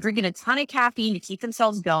time. They're drinking a ton of caffeine to keep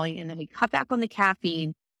themselves going. And then we cut back on the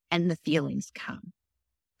caffeine and the feelings come.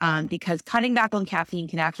 Because cutting back on caffeine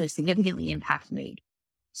can actually significantly impact mood.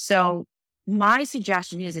 So my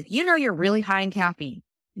suggestion is if you're really high in caffeine,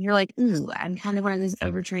 and you're like, ooh, I'm kind of one of those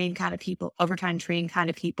overtime trained kind of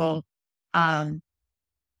people.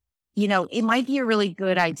 It might be a really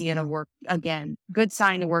good idea to work, again, good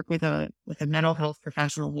sign to work with a mental health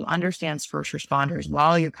professional who understands first responders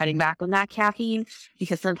while you're cutting back on that caffeine,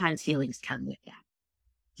 because sometimes feelings come with that.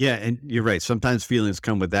 Yeah. And you're right. Sometimes feelings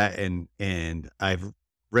come with that. And I've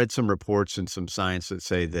read some reports and some science that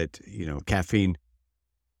say that, caffeine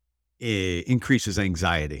increases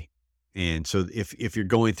anxiety. And so if you're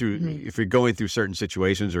going through certain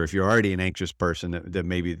situations, or if you're already an anxious person, that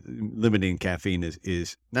maybe limiting caffeine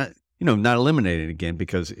is not, not eliminating it again,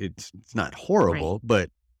 because it's not horrible, right.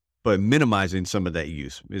 but minimizing some of that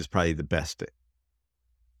use is probably the best.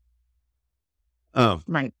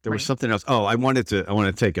 Right. There was something else. Oh, I want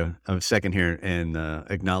to take a second here and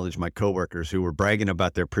acknowledge my coworkers who were bragging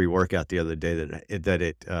about their pre-workout the other day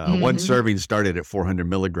that one serving started at 400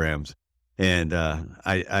 milligrams. And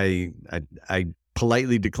I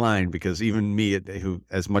politely declined, because even me, who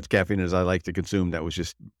as much caffeine as I like to consume, that was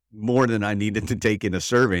just more than I needed to take in a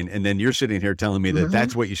serving. And then you're sitting here telling me that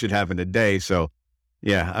that's what you should have in a day. So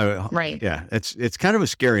yeah, yeah, it's kind of a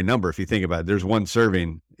scary number if you think about it. There's one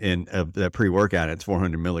serving of that pre-workout, it's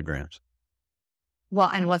 400 milligrams. Well,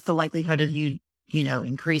 and what's the likelihood of you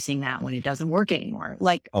increasing that when it doesn't work anymore?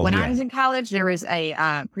 Like I was in college, there was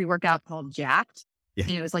a pre-workout called Jacked. Yeah.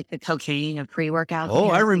 And it was like the cocaine of pre-workouts. Oh,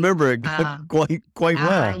 I remember it Um, quite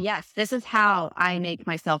well. yes, this is how I make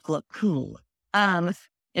myself look cool.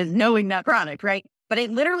 Is knowing that product, right? But it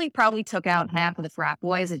literally probably took out half of the frat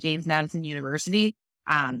boys at James Madison University.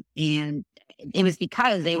 And it was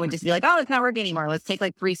because they would just be like, "Oh, it's not working anymore. Let's take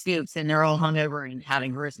like 3 scoops," and they're all hungover and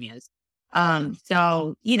having arrhythmias.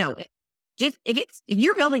 So just if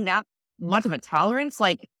you're building that much of a tolerance,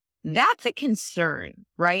 like that's a concern,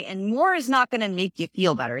 right? And more is not going to make you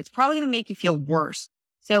feel better. It's probably going to make you feel worse.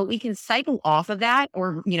 So we can cycle off of that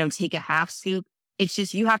or, take a half scoop. It's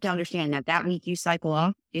just, you have to understand that week you cycle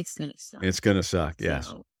off, it's going to suck. It's going to suck. Yes.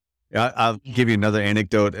 So, I'll give you another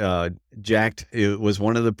anecdote. Jacked, it was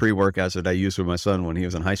one of the pre-workouts that I used with my son when he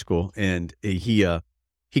was in high school. And he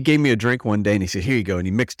gave me a drink one day and he said, "Here you go." And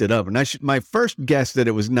he mixed it up. And my first guess that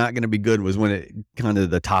it was not going to be good was when it kind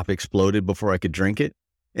of the top exploded before I could drink it.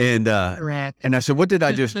 And correct. and I said, "What did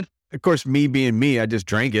I just?" Of course, me being me, I just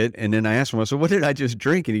drank it. And then I asked him, I said, "What did I just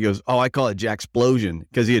drink?" And he goes, "Oh, I call it Jacksplosion,"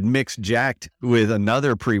 because he had mixed Jacked with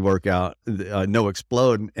another pre-workout, No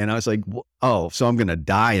Explode. And I was like, "Oh, so I'm going to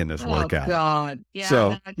die in this workout." Oh God. Yeah.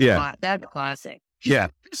 So, That's classic. Yeah.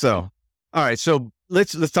 So, all right. So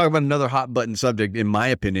let's talk about another hot button subject, in my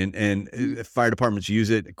opinion. And fire departments use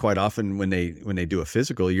it quite often when they do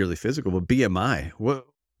a yearly physical. But BMI,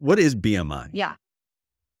 what is BMI? Yeah.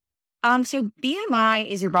 So BMI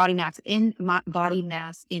is your body mass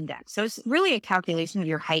index. So it's really a calculation of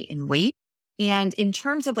your height and weight. And in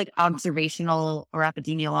terms of like observational or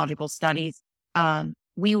epidemiological studies,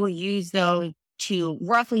 we will use those to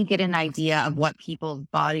roughly get an idea of what people's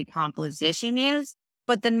body composition is.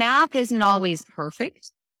 But the math isn't always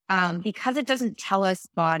perfect because it doesn't tell us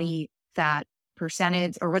body fat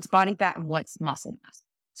percentage or what's body fat and what's muscle mass.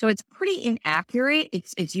 So it's pretty inaccurate.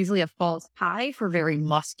 It's usually a false high for very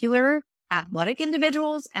muscular athletic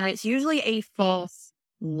individuals. And it's usually a false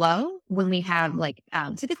low when we have like,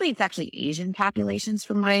 typically it's actually Asian populations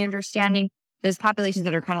from my understanding. There's populations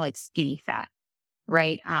that are kind of like skinny fat,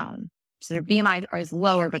 right? So their BMI is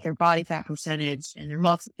lower, but their body fat percentage and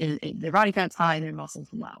their body fat's high and their muscles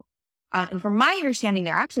low. And from my understanding,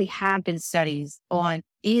 there actually have been studies on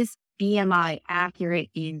is BMI accurate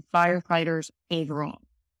in firefighters overall.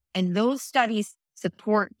 And those studies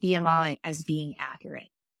support BMI as being accurate.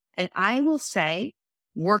 And I will say,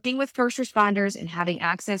 working with first responders and having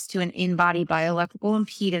access to an in-body bioelectrical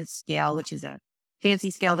impedance scale, which is a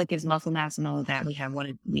fancy scale that gives muscle mass and all of that. We have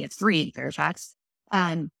 3 in Fairfax.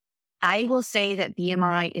 I will say that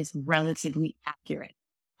BMI is relatively accurate.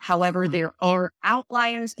 However, there are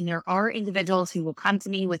outliers and there are individuals who will come to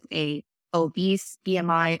me with a obese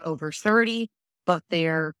BMI over 30, but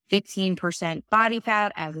they're 15% body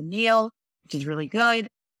fat as a male, which is really good.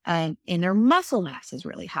 And their muscle mass is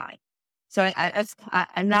really high. So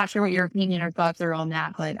I'm not sure what your opinion or thoughts are on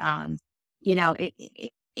that, but,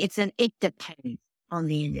 it depends on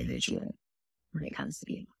the individual when it comes to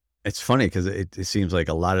BMI. It's funny because it seems like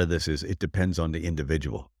a lot of this it depends on the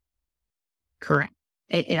individual. Correct.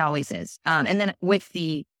 It always is. And then with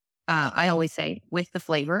I always say with the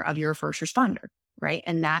flavor of your first responder, right?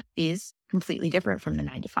 And that is completely different from the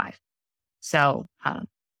 9 to 5. So,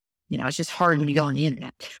 it's just hard when you go on the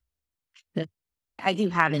internet. I do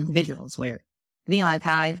have individuals where BMI is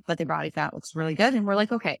high, but their body fat looks really good. And we're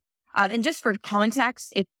like, okay. And just for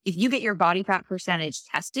context, if you get your body fat percentage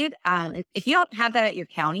tested, if you don't have that at your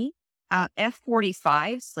county,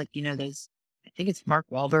 F45s, like, those, I think it's Mark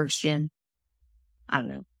Wahlberg's gym. I don't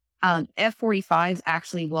know. F45s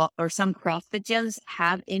actually or some CrossFit gyms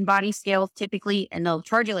have in-body scales typically, and they'll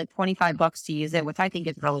charge you like $25 to use it, which I think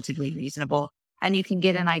is relatively reasonable. And you can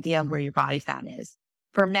get an idea of where your body fat is.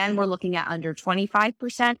 For men, we're looking at under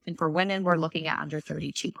 25%. And for women, we're looking at under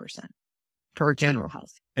 32% for general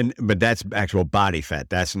health. But that's actual body fat.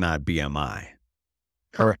 That's not BMI.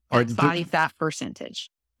 Correct. Body fat percentage.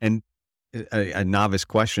 And a novice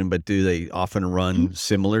question, but do they often run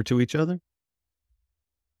similar to each other?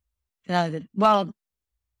 Well,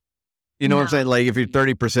 you know what I'm saying? Like if you're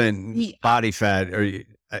 30% body fat, or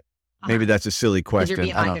maybe that's a silly question. Is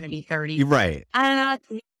your BMI going to be 30? You're right. I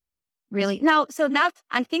don't know. Really? No. So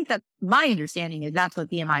I think that my understanding is that's what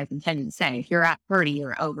BMI is intended to say. If you're at 30,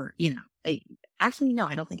 you're over, actually, no,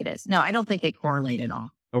 I don't think it is. No, I don't think they correlate at all.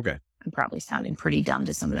 Okay. I'm probably sounding pretty dumb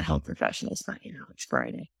to some of the health professionals, but it's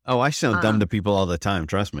Friday. Oh, I sound dumb to people all the time.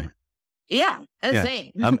 Trust me. Yeah, that's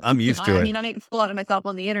it. I'm used to it. I mean, I make a fool out of myself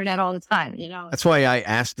on the internet all the time, That's why I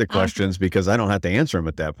ask the questions because I don't have to answer them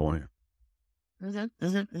at that point.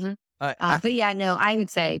 But yeah, no, I would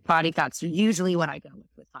say body fat's usually what I go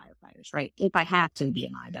with firefighters, right? If I have to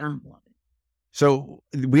BMI, but I don't love it. So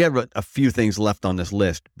we have a few things left on this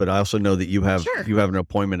list, but I also know that you have Sure. an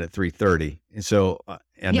appointment at 3:30, and so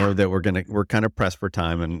I know Yeah. that we're kind of pressed for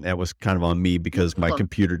time, and that was kind of on me because my Cool.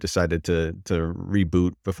 computer decided to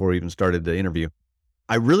reboot before we even started the interview.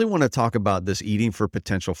 I really want to talk about this eating for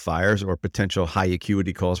potential fires or potential high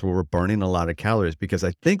acuity calls where we're burning a lot of calories, because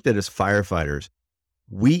I think that as firefighters,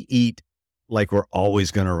 we eat like we're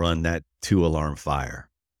always going to run that 2-alarm fire.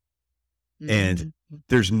 And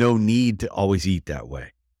there's no need to always eat that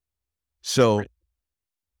way. So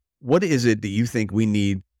what is it that you think we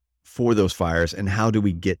need for those fires, and how do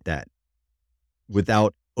we get that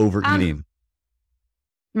without overeating?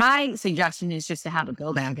 My suggestion is just to have a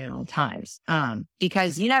go bag at all times,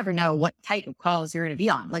 because you never know what type of calls you're going to be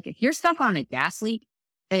on. Like if you're stuck on a gas leak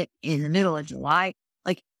in the middle of July,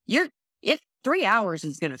 like if 3 hours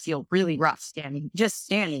is going to feel really rough standing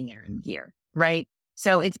there in gear, right?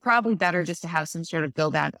 So it's probably better just to have some sort of go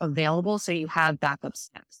bag available so you have backup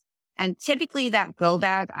steps. And typically that go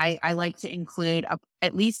bag, I like to include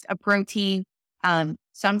at least a protein,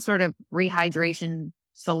 some sort of rehydration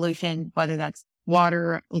solution, whether that's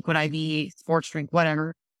water, liquid IV, sports drink,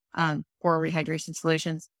 whatever, for rehydration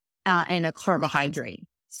solutions, and a carbohydrate.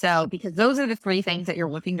 So, because those are the 3 things that you're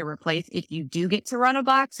looking to replace if you do get to run a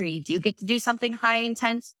box or you do get to do something highly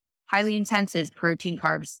intense is protein,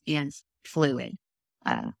 carbs, and fluid,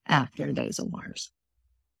 after those alarms.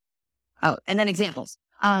 Oh, and then examples.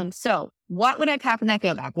 So what would I pack in that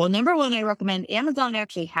go bag? Well, number 1, I recommend Amazon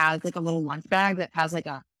actually has like a little lunch bag that has like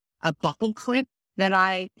a buckle clip that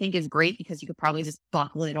I think is great because you could probably just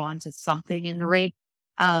buckle it onto something in the rig.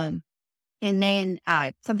 And then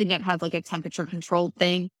something that has like a temperature controlled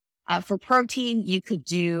thing. For protein, you could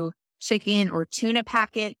do chicken or tuna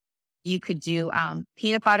packet. You could do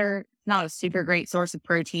peanut butter. Not a super great source of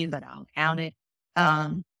protein, but I'll count it.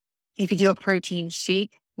 You could do a protein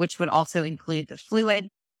shake, which would also include the fluid,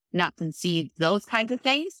 nuts and seeds, those kinds of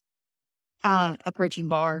things. A protein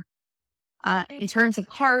bar. In terms of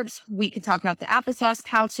carbs, we could talk about the applesauce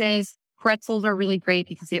pouches. Pretzels are really great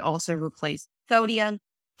because they also replace sodium.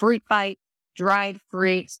 Fruit bites, dried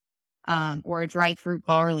fruits, or a dried fruit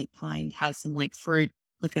bar like Pine has some like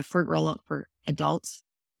a fruit roll up for adults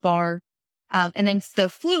bar. And then the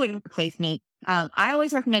fluid replacement, I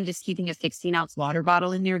always recommend just keeping a 16-ounce water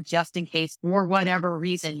bottle in there just in case, for whatever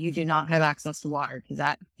reason, you do not have access to water, because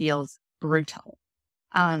that feels brutal.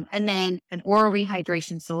 And then an oral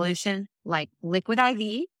rehydration solution like liquid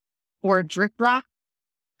IV or drip rock.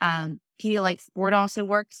 Pedialyte Sport also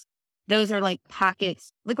works. Those are like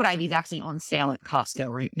packets. Liquid IV is actually on sale at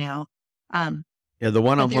Costco right now. Yeah, the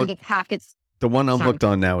one I'm the packets. hooked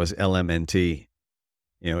on now is LMNT.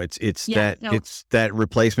 You know, it's that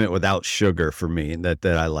replacement without sugar for me, and that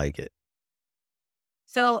I like it.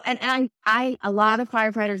 So, and a lot of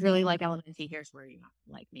firefighters really like LMNT. Here's where you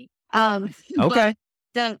like me. Okay.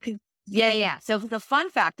 Yeah. So the fun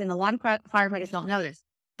fact, and a lot of firefighters don't know this,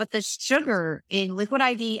 but the sugar in liquid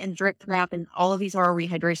IV and drip wrap and all of these oral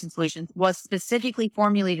rehydration solutions was specifically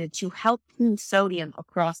formulated to help cool sodium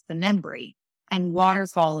across the membrane, and water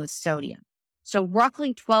follows sodium. So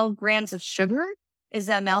roughly 12 grams of sugar is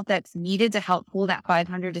the amount that's needed to help pull that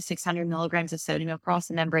 500 to 600 milligrams of sodium across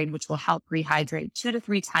the membrane, which will help rehydrate 2 to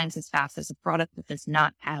 3 times as fast as a product that does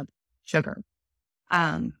not have sugar.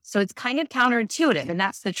 So it's kind of counterintuitive, and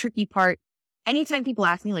that's the tricky part. Anytime people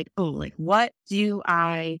ask me what do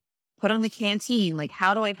I put on the canteen? Like,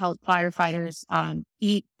 how do I help firefighters,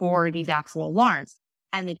 eat for these actual alarms?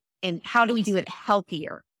 And how do we do it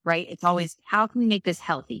healthier, right? It's always, how can we make this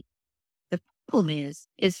healthy? The problem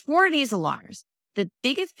is for these alarms, the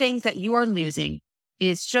biggest things that you are losing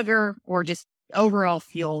is sugar or just overall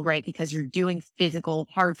fuel, right? Because you're doing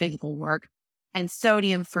hard physical work, and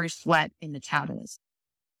sodium for sweat in the metabolism.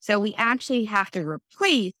 So we actually have to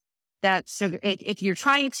replace that sugar. If you're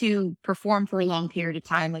trying to perform for a long period of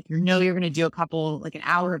time, like you're going to do an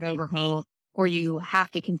hour of overhaul, or you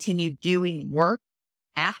have to continue doing work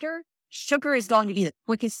after, sugar is going to be the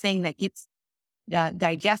quickest thing that gets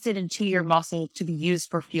digested into your muscle to be used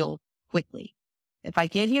for fuel quickly. If I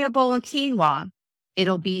give you a bowl of quinoa,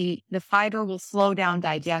 the fiber will slow down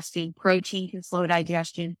digestion, protein can slow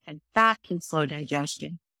digestion, and fat can slow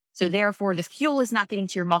digestion. So therefore, the fuel is not getting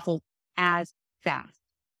to your muscle as fast.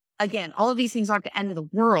 Again, all of these things aren't the end of the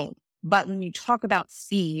world, but when you talk about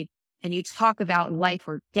seed and you talk about life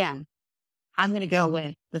or death, I'm going to go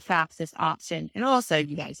with the fastest option. And also,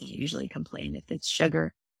 you guys usually complain if it's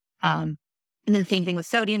sugar. And then the same thing with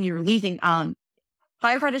sodium, you're losing,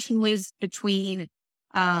 firefighters can lose between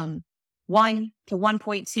 1 to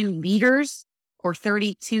 1.2 liters or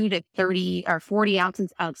 32 to 30 or 40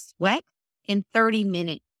 ounces of sweat in 30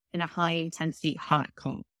 minutes in a high intensity hot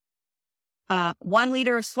comb. 1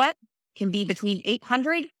 liter of sweat can be between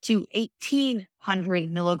 800 to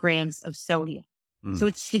 1800 milligrams of sodium. So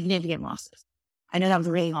it's significant losses. I know that was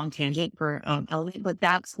a really long tangent for Element, but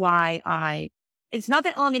that's why it's not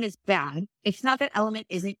that Element is bad. It's not that Element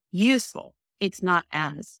isn't useful. It's not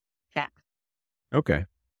as bad. Okay.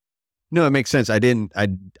 No, it makes sense. I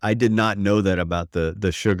did not know that about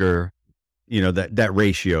the sugar, that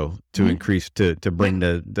ratio to increase to bring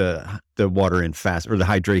the water in fast, or the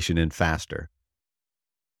hydration in faster.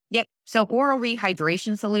 Yep. So oral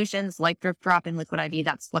rehydration solutions like Drip Drop and Liquid IV,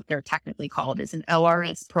 that's what they're technically called, is an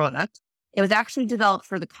ORS product. It was actually developed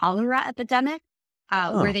for the cholera epidemic,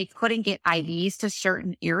 where they couldn't get IVs to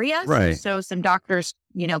certain areas. Right. So some doctors,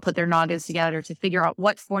 put their noggins together to figure out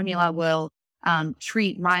what formula will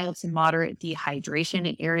treat mild to moderate dehydration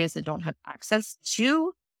in areas that don't have access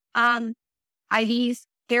to IVs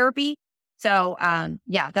therapy. So,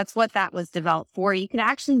 that's what that was developed for. You can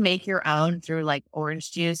actually make your own through like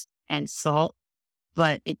orange juice and salt,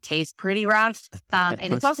 but it tastes pretty rough.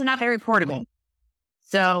 And it's also not very portable.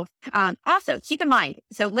 So, also keep in mind,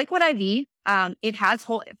 so Liquid IV, it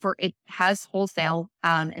has wholesale,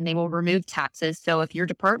 and they will remove taxes. So if your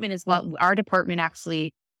department is our department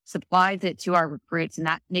actually supplies it to our recruits, and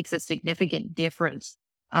that makes a significant difference,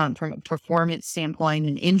 from a performance standpoint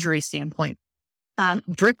and injury standpoint.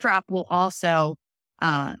 Drip Drop will also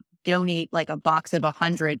donate like a box of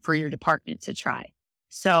 100 for your department to try.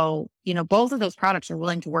 So, both of those products are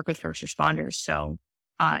willing to work with first responders. So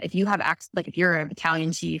if you have if you're a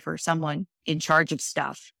battalion chief or someone in charge of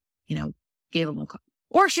stuff, give them a call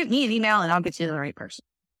or shoot me an email and I'll get you to the right person.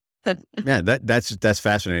 Yeah, that's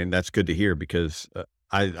fascinating. That's good to hear, because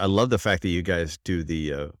I love the fact that you guys do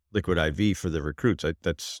the Liquid IV for the recruits.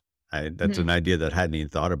 That's an idea that I hadn't even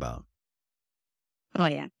thought about. Oh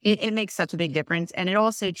yeah, it makes such a big difference, and it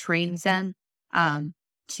also trains them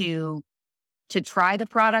to try the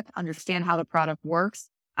product, understand how the product works.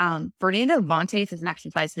 Fernando Montes is an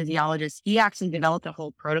exercise physiologist. He actually developed a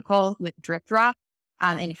whole protocol with Drip Drop,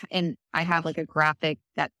 and I have like a graphic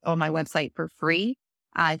that on my website for free.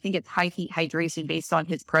 I think it's high heat hydration based on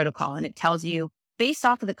his protocol, and it tells you based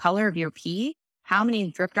off of the color of your pee how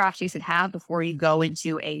many drip drops you should have before you go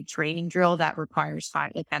into a training drill that requires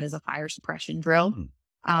fire, like that is a fire suppression drill.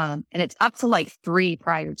 And it's up to like 3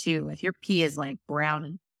 prior to. If your pee is like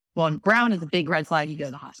brown, brown is a big red flag, you go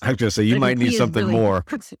to the hospital. I was gonna say you might need something more.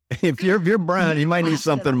 If you're brown, you might need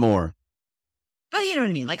something more. But you know what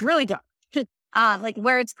I mean? Like really dark. Like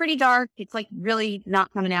where it's pretty dark, it's like really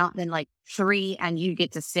not coming out, then like 3, and you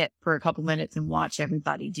get to sit for a couple minutes and watch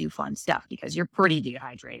everybody do fun stuff because you're pretty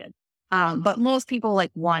dehydrated. But most people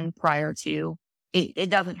like 1 prior to, it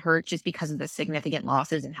doesn't hurt just because of the significant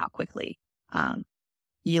losses and how quickly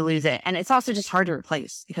you lose it. And it's also just hard to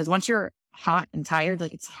replace because once you're hot and tired,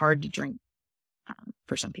 like it's hard to drink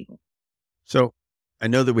for some people. So I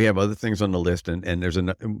know that we have other things on the list, and there's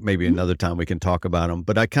maybe another time we can talk about them,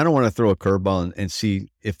 but I kind of want to throw a curveball and see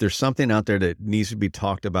if there's something out there that needs to be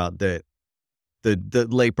talked about that the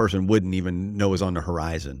layperson wouldn't even know is on the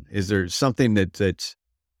horizon. Is there something that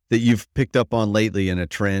you've picked up on lately in a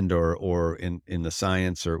trend or in the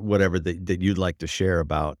science or whatever that you'd like to share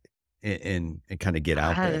about and kind of get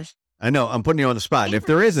out there? I know I'm putting you on the spot, and if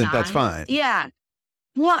there isn't, science, that's fine. Yeah.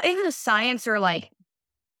 Well, in the science or like,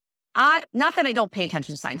 not that I don't pay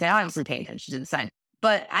attention to science. I obviously pay attention to the science,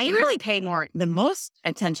 but I really pay the most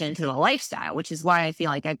attention to the lifestyle, which is why I feel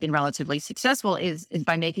like I've been relatively successful is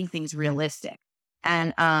by making things realistic.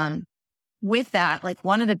 And, with that, like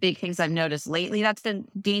one of the big things I've noticed lately that's been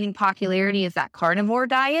gaining popularity is that carnivore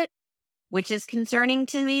diet, which is concerning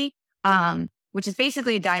to me, which is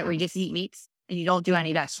basically a diet where you just eat meats and you don't do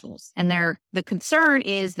any vegetables. And the concern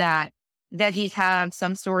is that veggies have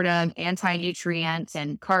some sort of anti-nutrients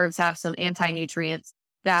and carbs have some anti-nutrients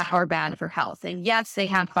that are bad for health. And yes, they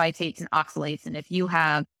have phytates and oxalates. And if you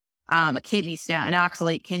have an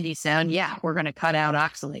oxalate kidney stone, yeah, we're going to cut out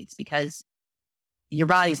oxalates because your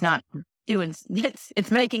body's not it's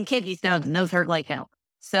making kidney stones and those hurt like hell.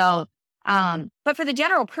 So, but for the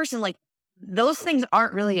general person, like those things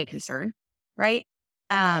aren't really a concern, right?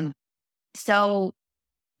 So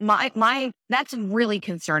that's really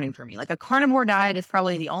concerning for me. Like a carnivore diet is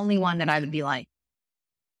probably the only one that I would be like,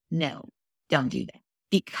 no, don't do that.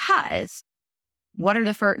 Because what are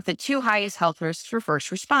the 2 highest health risks for first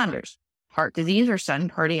responders? Heart disease or sudden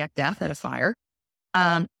cardiac death at a fire,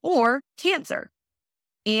 or cancer.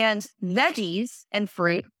 And veggies and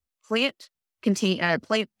fruit,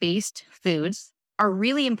 plant-based foods are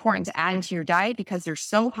really important to add into your diet because they're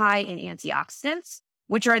so high in antioxidants,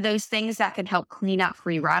 which are those things that can help clean out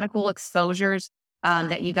free radical exposures,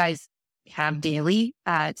 that you guys have daily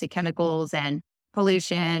to chemicals and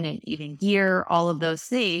pollution and even gear, all of those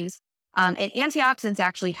things. And antioxidants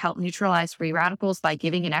actually help neutralize free radicals by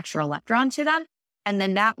giving an extra electron to them. And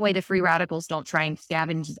then that way the free radicals don't try and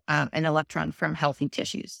scavenge an electron from healthy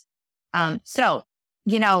tissues. So,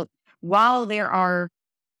 while there are,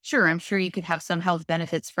 sure, I'm sure you could have some health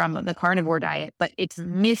benefits from the carnivore diet, but it's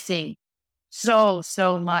missing so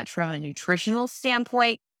much from a nutritional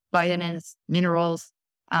standpoint. Vitamins, minerals,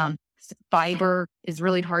 fiber is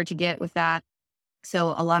really hard to get with that.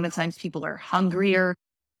 So a lot of times people are hungrier.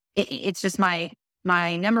 It's just my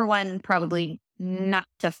number one, probably not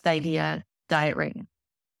just idea diet right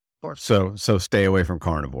now. So stay away from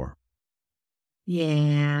carnivore.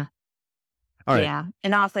 Yeah. All right. Yeah.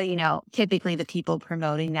 And also, typically the people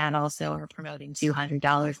promoting that also are promoting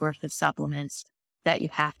 $200 worth of supplements that you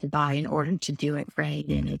have to buy in order to do it right.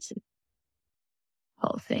 And it's a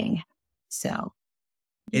whole thing. So.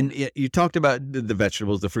 And you talked about the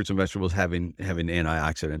vegetables, the fruits and vegetables having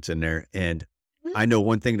antioxidants in there. And I know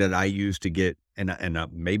one thing that I use to get, and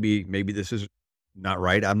maybe this is not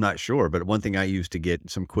right, I'm not sure, but one thing I use to get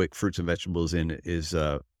some quick fruits and vegetables in is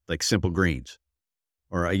like Simple Greens,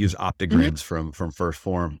 or I use Optigreens from First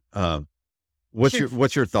Form.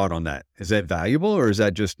 What's your thought on that? Is that valuable, or is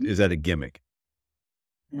that a gimmick?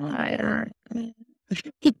 No,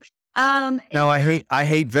 I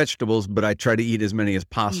hate vegetables, but I try to eat as many as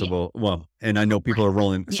possible. Yeah. Well, and I know people are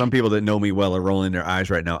rolling. Yeah. Some people that know me well are rolling their eyes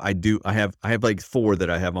right now. I have like 4 that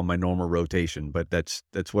I have on my normal rotation, but that's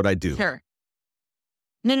what I do. Sure.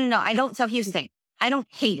 No. I don't. So here's the thing. I don't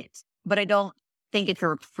hate it, but I don't think it's a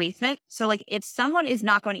replacement. So like if someone is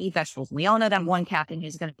not going to eat vegetables, we all know that one captain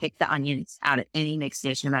who's going to pick the onions out of any mixed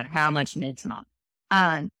dish, no matter how much it's not.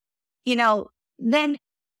 Then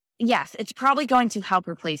yes, it's probably going to help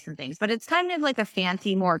replace some things, but it's kind of like a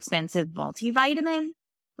fancy, more expensive multivitamin.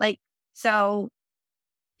 So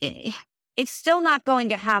it's still not going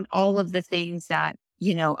to have all of the things that,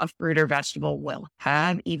 a fruit or vegetable will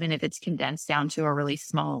have, even if it's condensed down to a really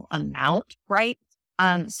small amount, right?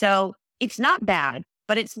 So it's not bad,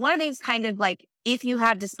 but it's one of these kind of like, if you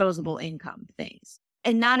have disposable income things,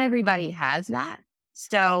 and not everybody has that.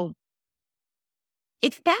 So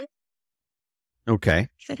it's bad. Okay.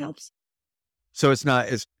 If it helps. So it's not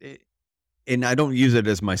and I don't use it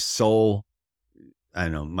as my sole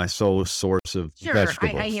source of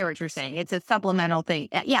vegetables. I hear what you're saying. It's a supplemental thing.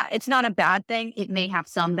 Yeah, it's not a bad thing. It may have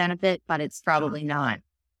some benefit, but it's probably not.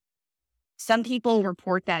 Some people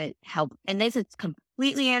report that it helps, and this is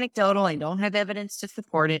completely anecdotal. I don't have evidence to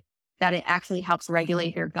support it, that it actually helps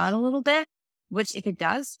regulate your gut a little bit, which if it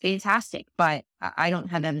does, fantastic. But I don't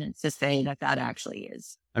have evidence to say that actually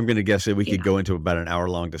is. I'm going to guess that we could go into about an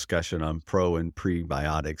hour-long discussion on pro and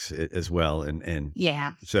prebiotics as well. And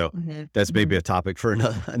yeah. So that's maybe a topic for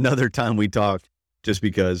another time we talk, just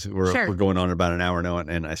because we're going on about an hour now.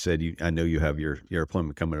 And I said, I know you have your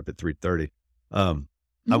appointment coming up at 3:30.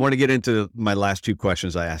 I want to get into my last 2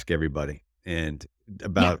 questions I ask everybody, and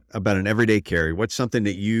about an everyday carry. What's something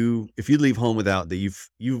that if you leave home without, that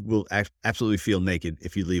you will absolutely feel naked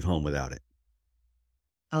if you leave home without it?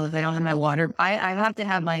 Oh, if I don't have my water, I have to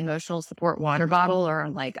have my emotional support water bottle, or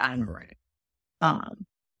like I'm right. I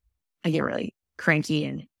get really cranky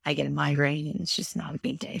and I get a migraine, and it's just not a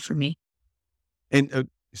big day for me. And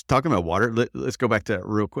talking about water, let's go back to that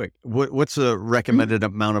real quick. What's a recommended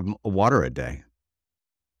amount of water a day?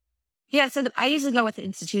 Yeah, so I usually go with the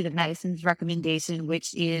Institute of Medicine's recommendation,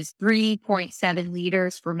 which is 3.7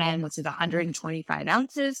 liters for men, which is 125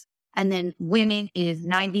 ounces. And then women is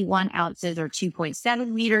 91 ounces or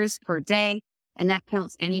 2.7 liters per day. And that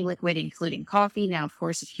counts any liquid, including coffee. Now, of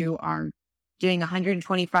course, if you are doing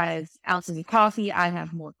 125 ounces of coffee, I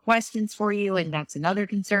have more questions for you, and that's another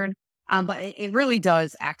concern. But it really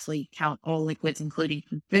does actually count all liquids, including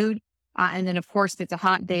food. And then, of course, if it's a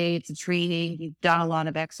hot day, it's a training, you've done a lot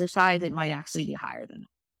of exercise, it might actually be higher than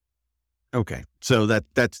that. Okay. So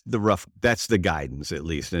that's the guidance, at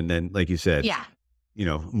least. And then, like you said,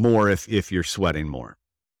 more if you're sweating more.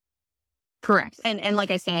 Correct. And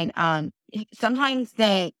like I said, sometimes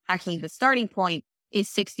the starting point is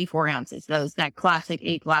 64 ounces, that classic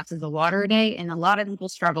 8 glasses of water a day. And a lot of people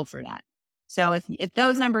struggle for that. So if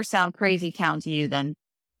those numbers sound crazy count to you, then,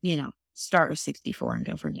 start with 64 and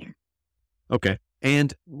go from there. Okay.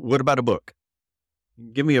 And what about a book?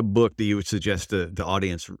 Give me a book that you would suggest the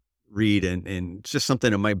audience read, and just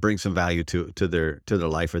something that might bring some value to their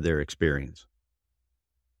life or their experience.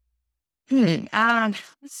 Let's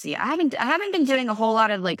see. I haven't been doing a whole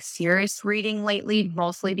lot of like serious reading lately,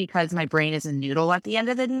 mostly because my brain is a noodle at the end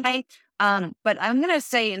of the night. But I'm going to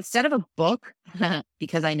say instead of a book,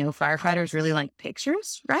 because I know firefighters really like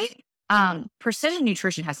pictures, right? Precision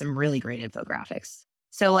Nutrition has some really great infographics.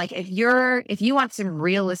 So like if you want some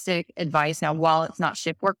realistic advice now, while it's not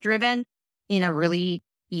shift work driven in a really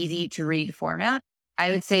easy to read format,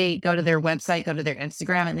 I would say go to their website, go to their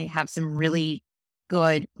Instagram, and they have some really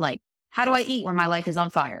good, like, how do I eat when my life is on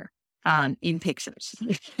fire? In pictures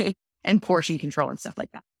and portion control and stuff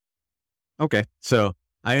like that. Okay. So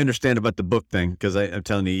I understand about the book thing, because I'm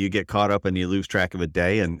telling you, you get caught up and you lose track of a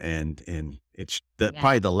day, and it's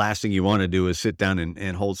probably the last thing you want to do is sit down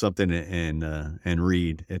and hold something and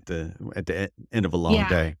read at the end of a long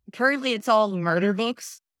day. Currently it's all murder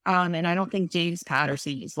books. And I don't think James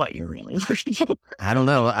Patterson is what you're really looking for. I don't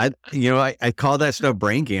know. I call that stuff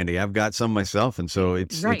brain candy. I've got some myself. And so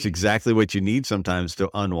it's exactly what you need sometimes to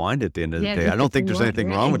unwind at the end of the day. I don't think there's anything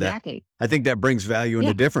wrong with that. I think that brings value in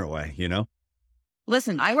a different way,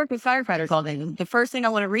 Listen, I work with firefighters all day. The first thing I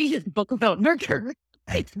want to read is a book about murder.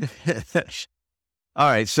 All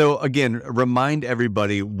right. So again, remind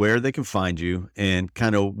everybody where they can find you and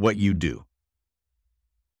kind of what you do.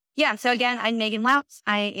 Yeah. So again, I'm Megan Lautz.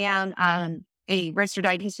 I am a registered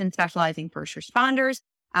dietitian specializing first responders.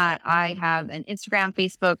 I have an Instagram,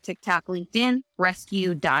 Facebook, TikTok, LinkedIn,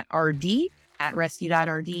 rescue.rd at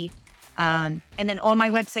rescue.rd. And then on my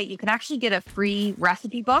website, you can actually get a free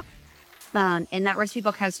recipe book. And that recipe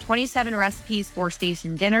book has 27 recipes for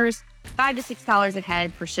station dinners, $5 to $6 a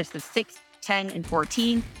head for shifts of 6, 10, and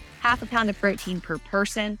 14, half a pound of protein per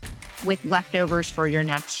person with leftovers for your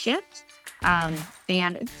next shift.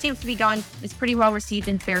 And it seems to be going, it's pretty well received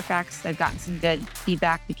in Fairfax. I've gotten some good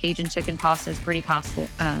feedback. The Cajun chicken pasta is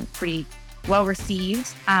pretty well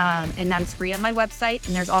received. And that is free on my website.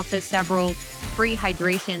 And there's also several free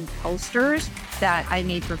hydration posters that I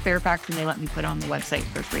made for Fairfax, and they let me put on the website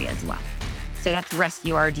for free as well. So that's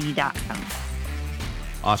rescuerd.com.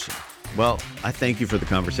 Awesome. Well, I thank you for the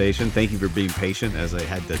conversation. Thank you for being patient as I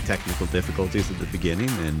had the technical difficulties at the beginning.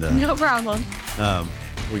 And no problem.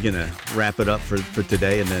 We're going to wrap it up for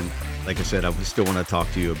today. And then, like I said, I still want to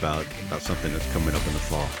talk to you about something that's coming up in the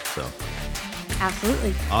fall. So,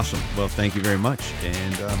 absolutely. Awesome. Well, thank you very much.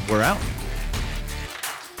 And we're out.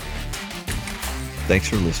 Thanks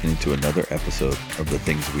for listening to another episode of The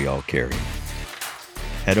Things We All Carry.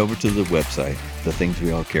 Head over to the website,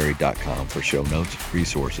 thethingsweallcarry.com, for show notes,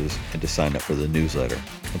 resources, and to sign up for the newsletter.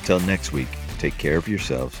 Until next week, take care of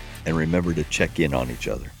yourselves and remember to check in on each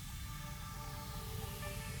other.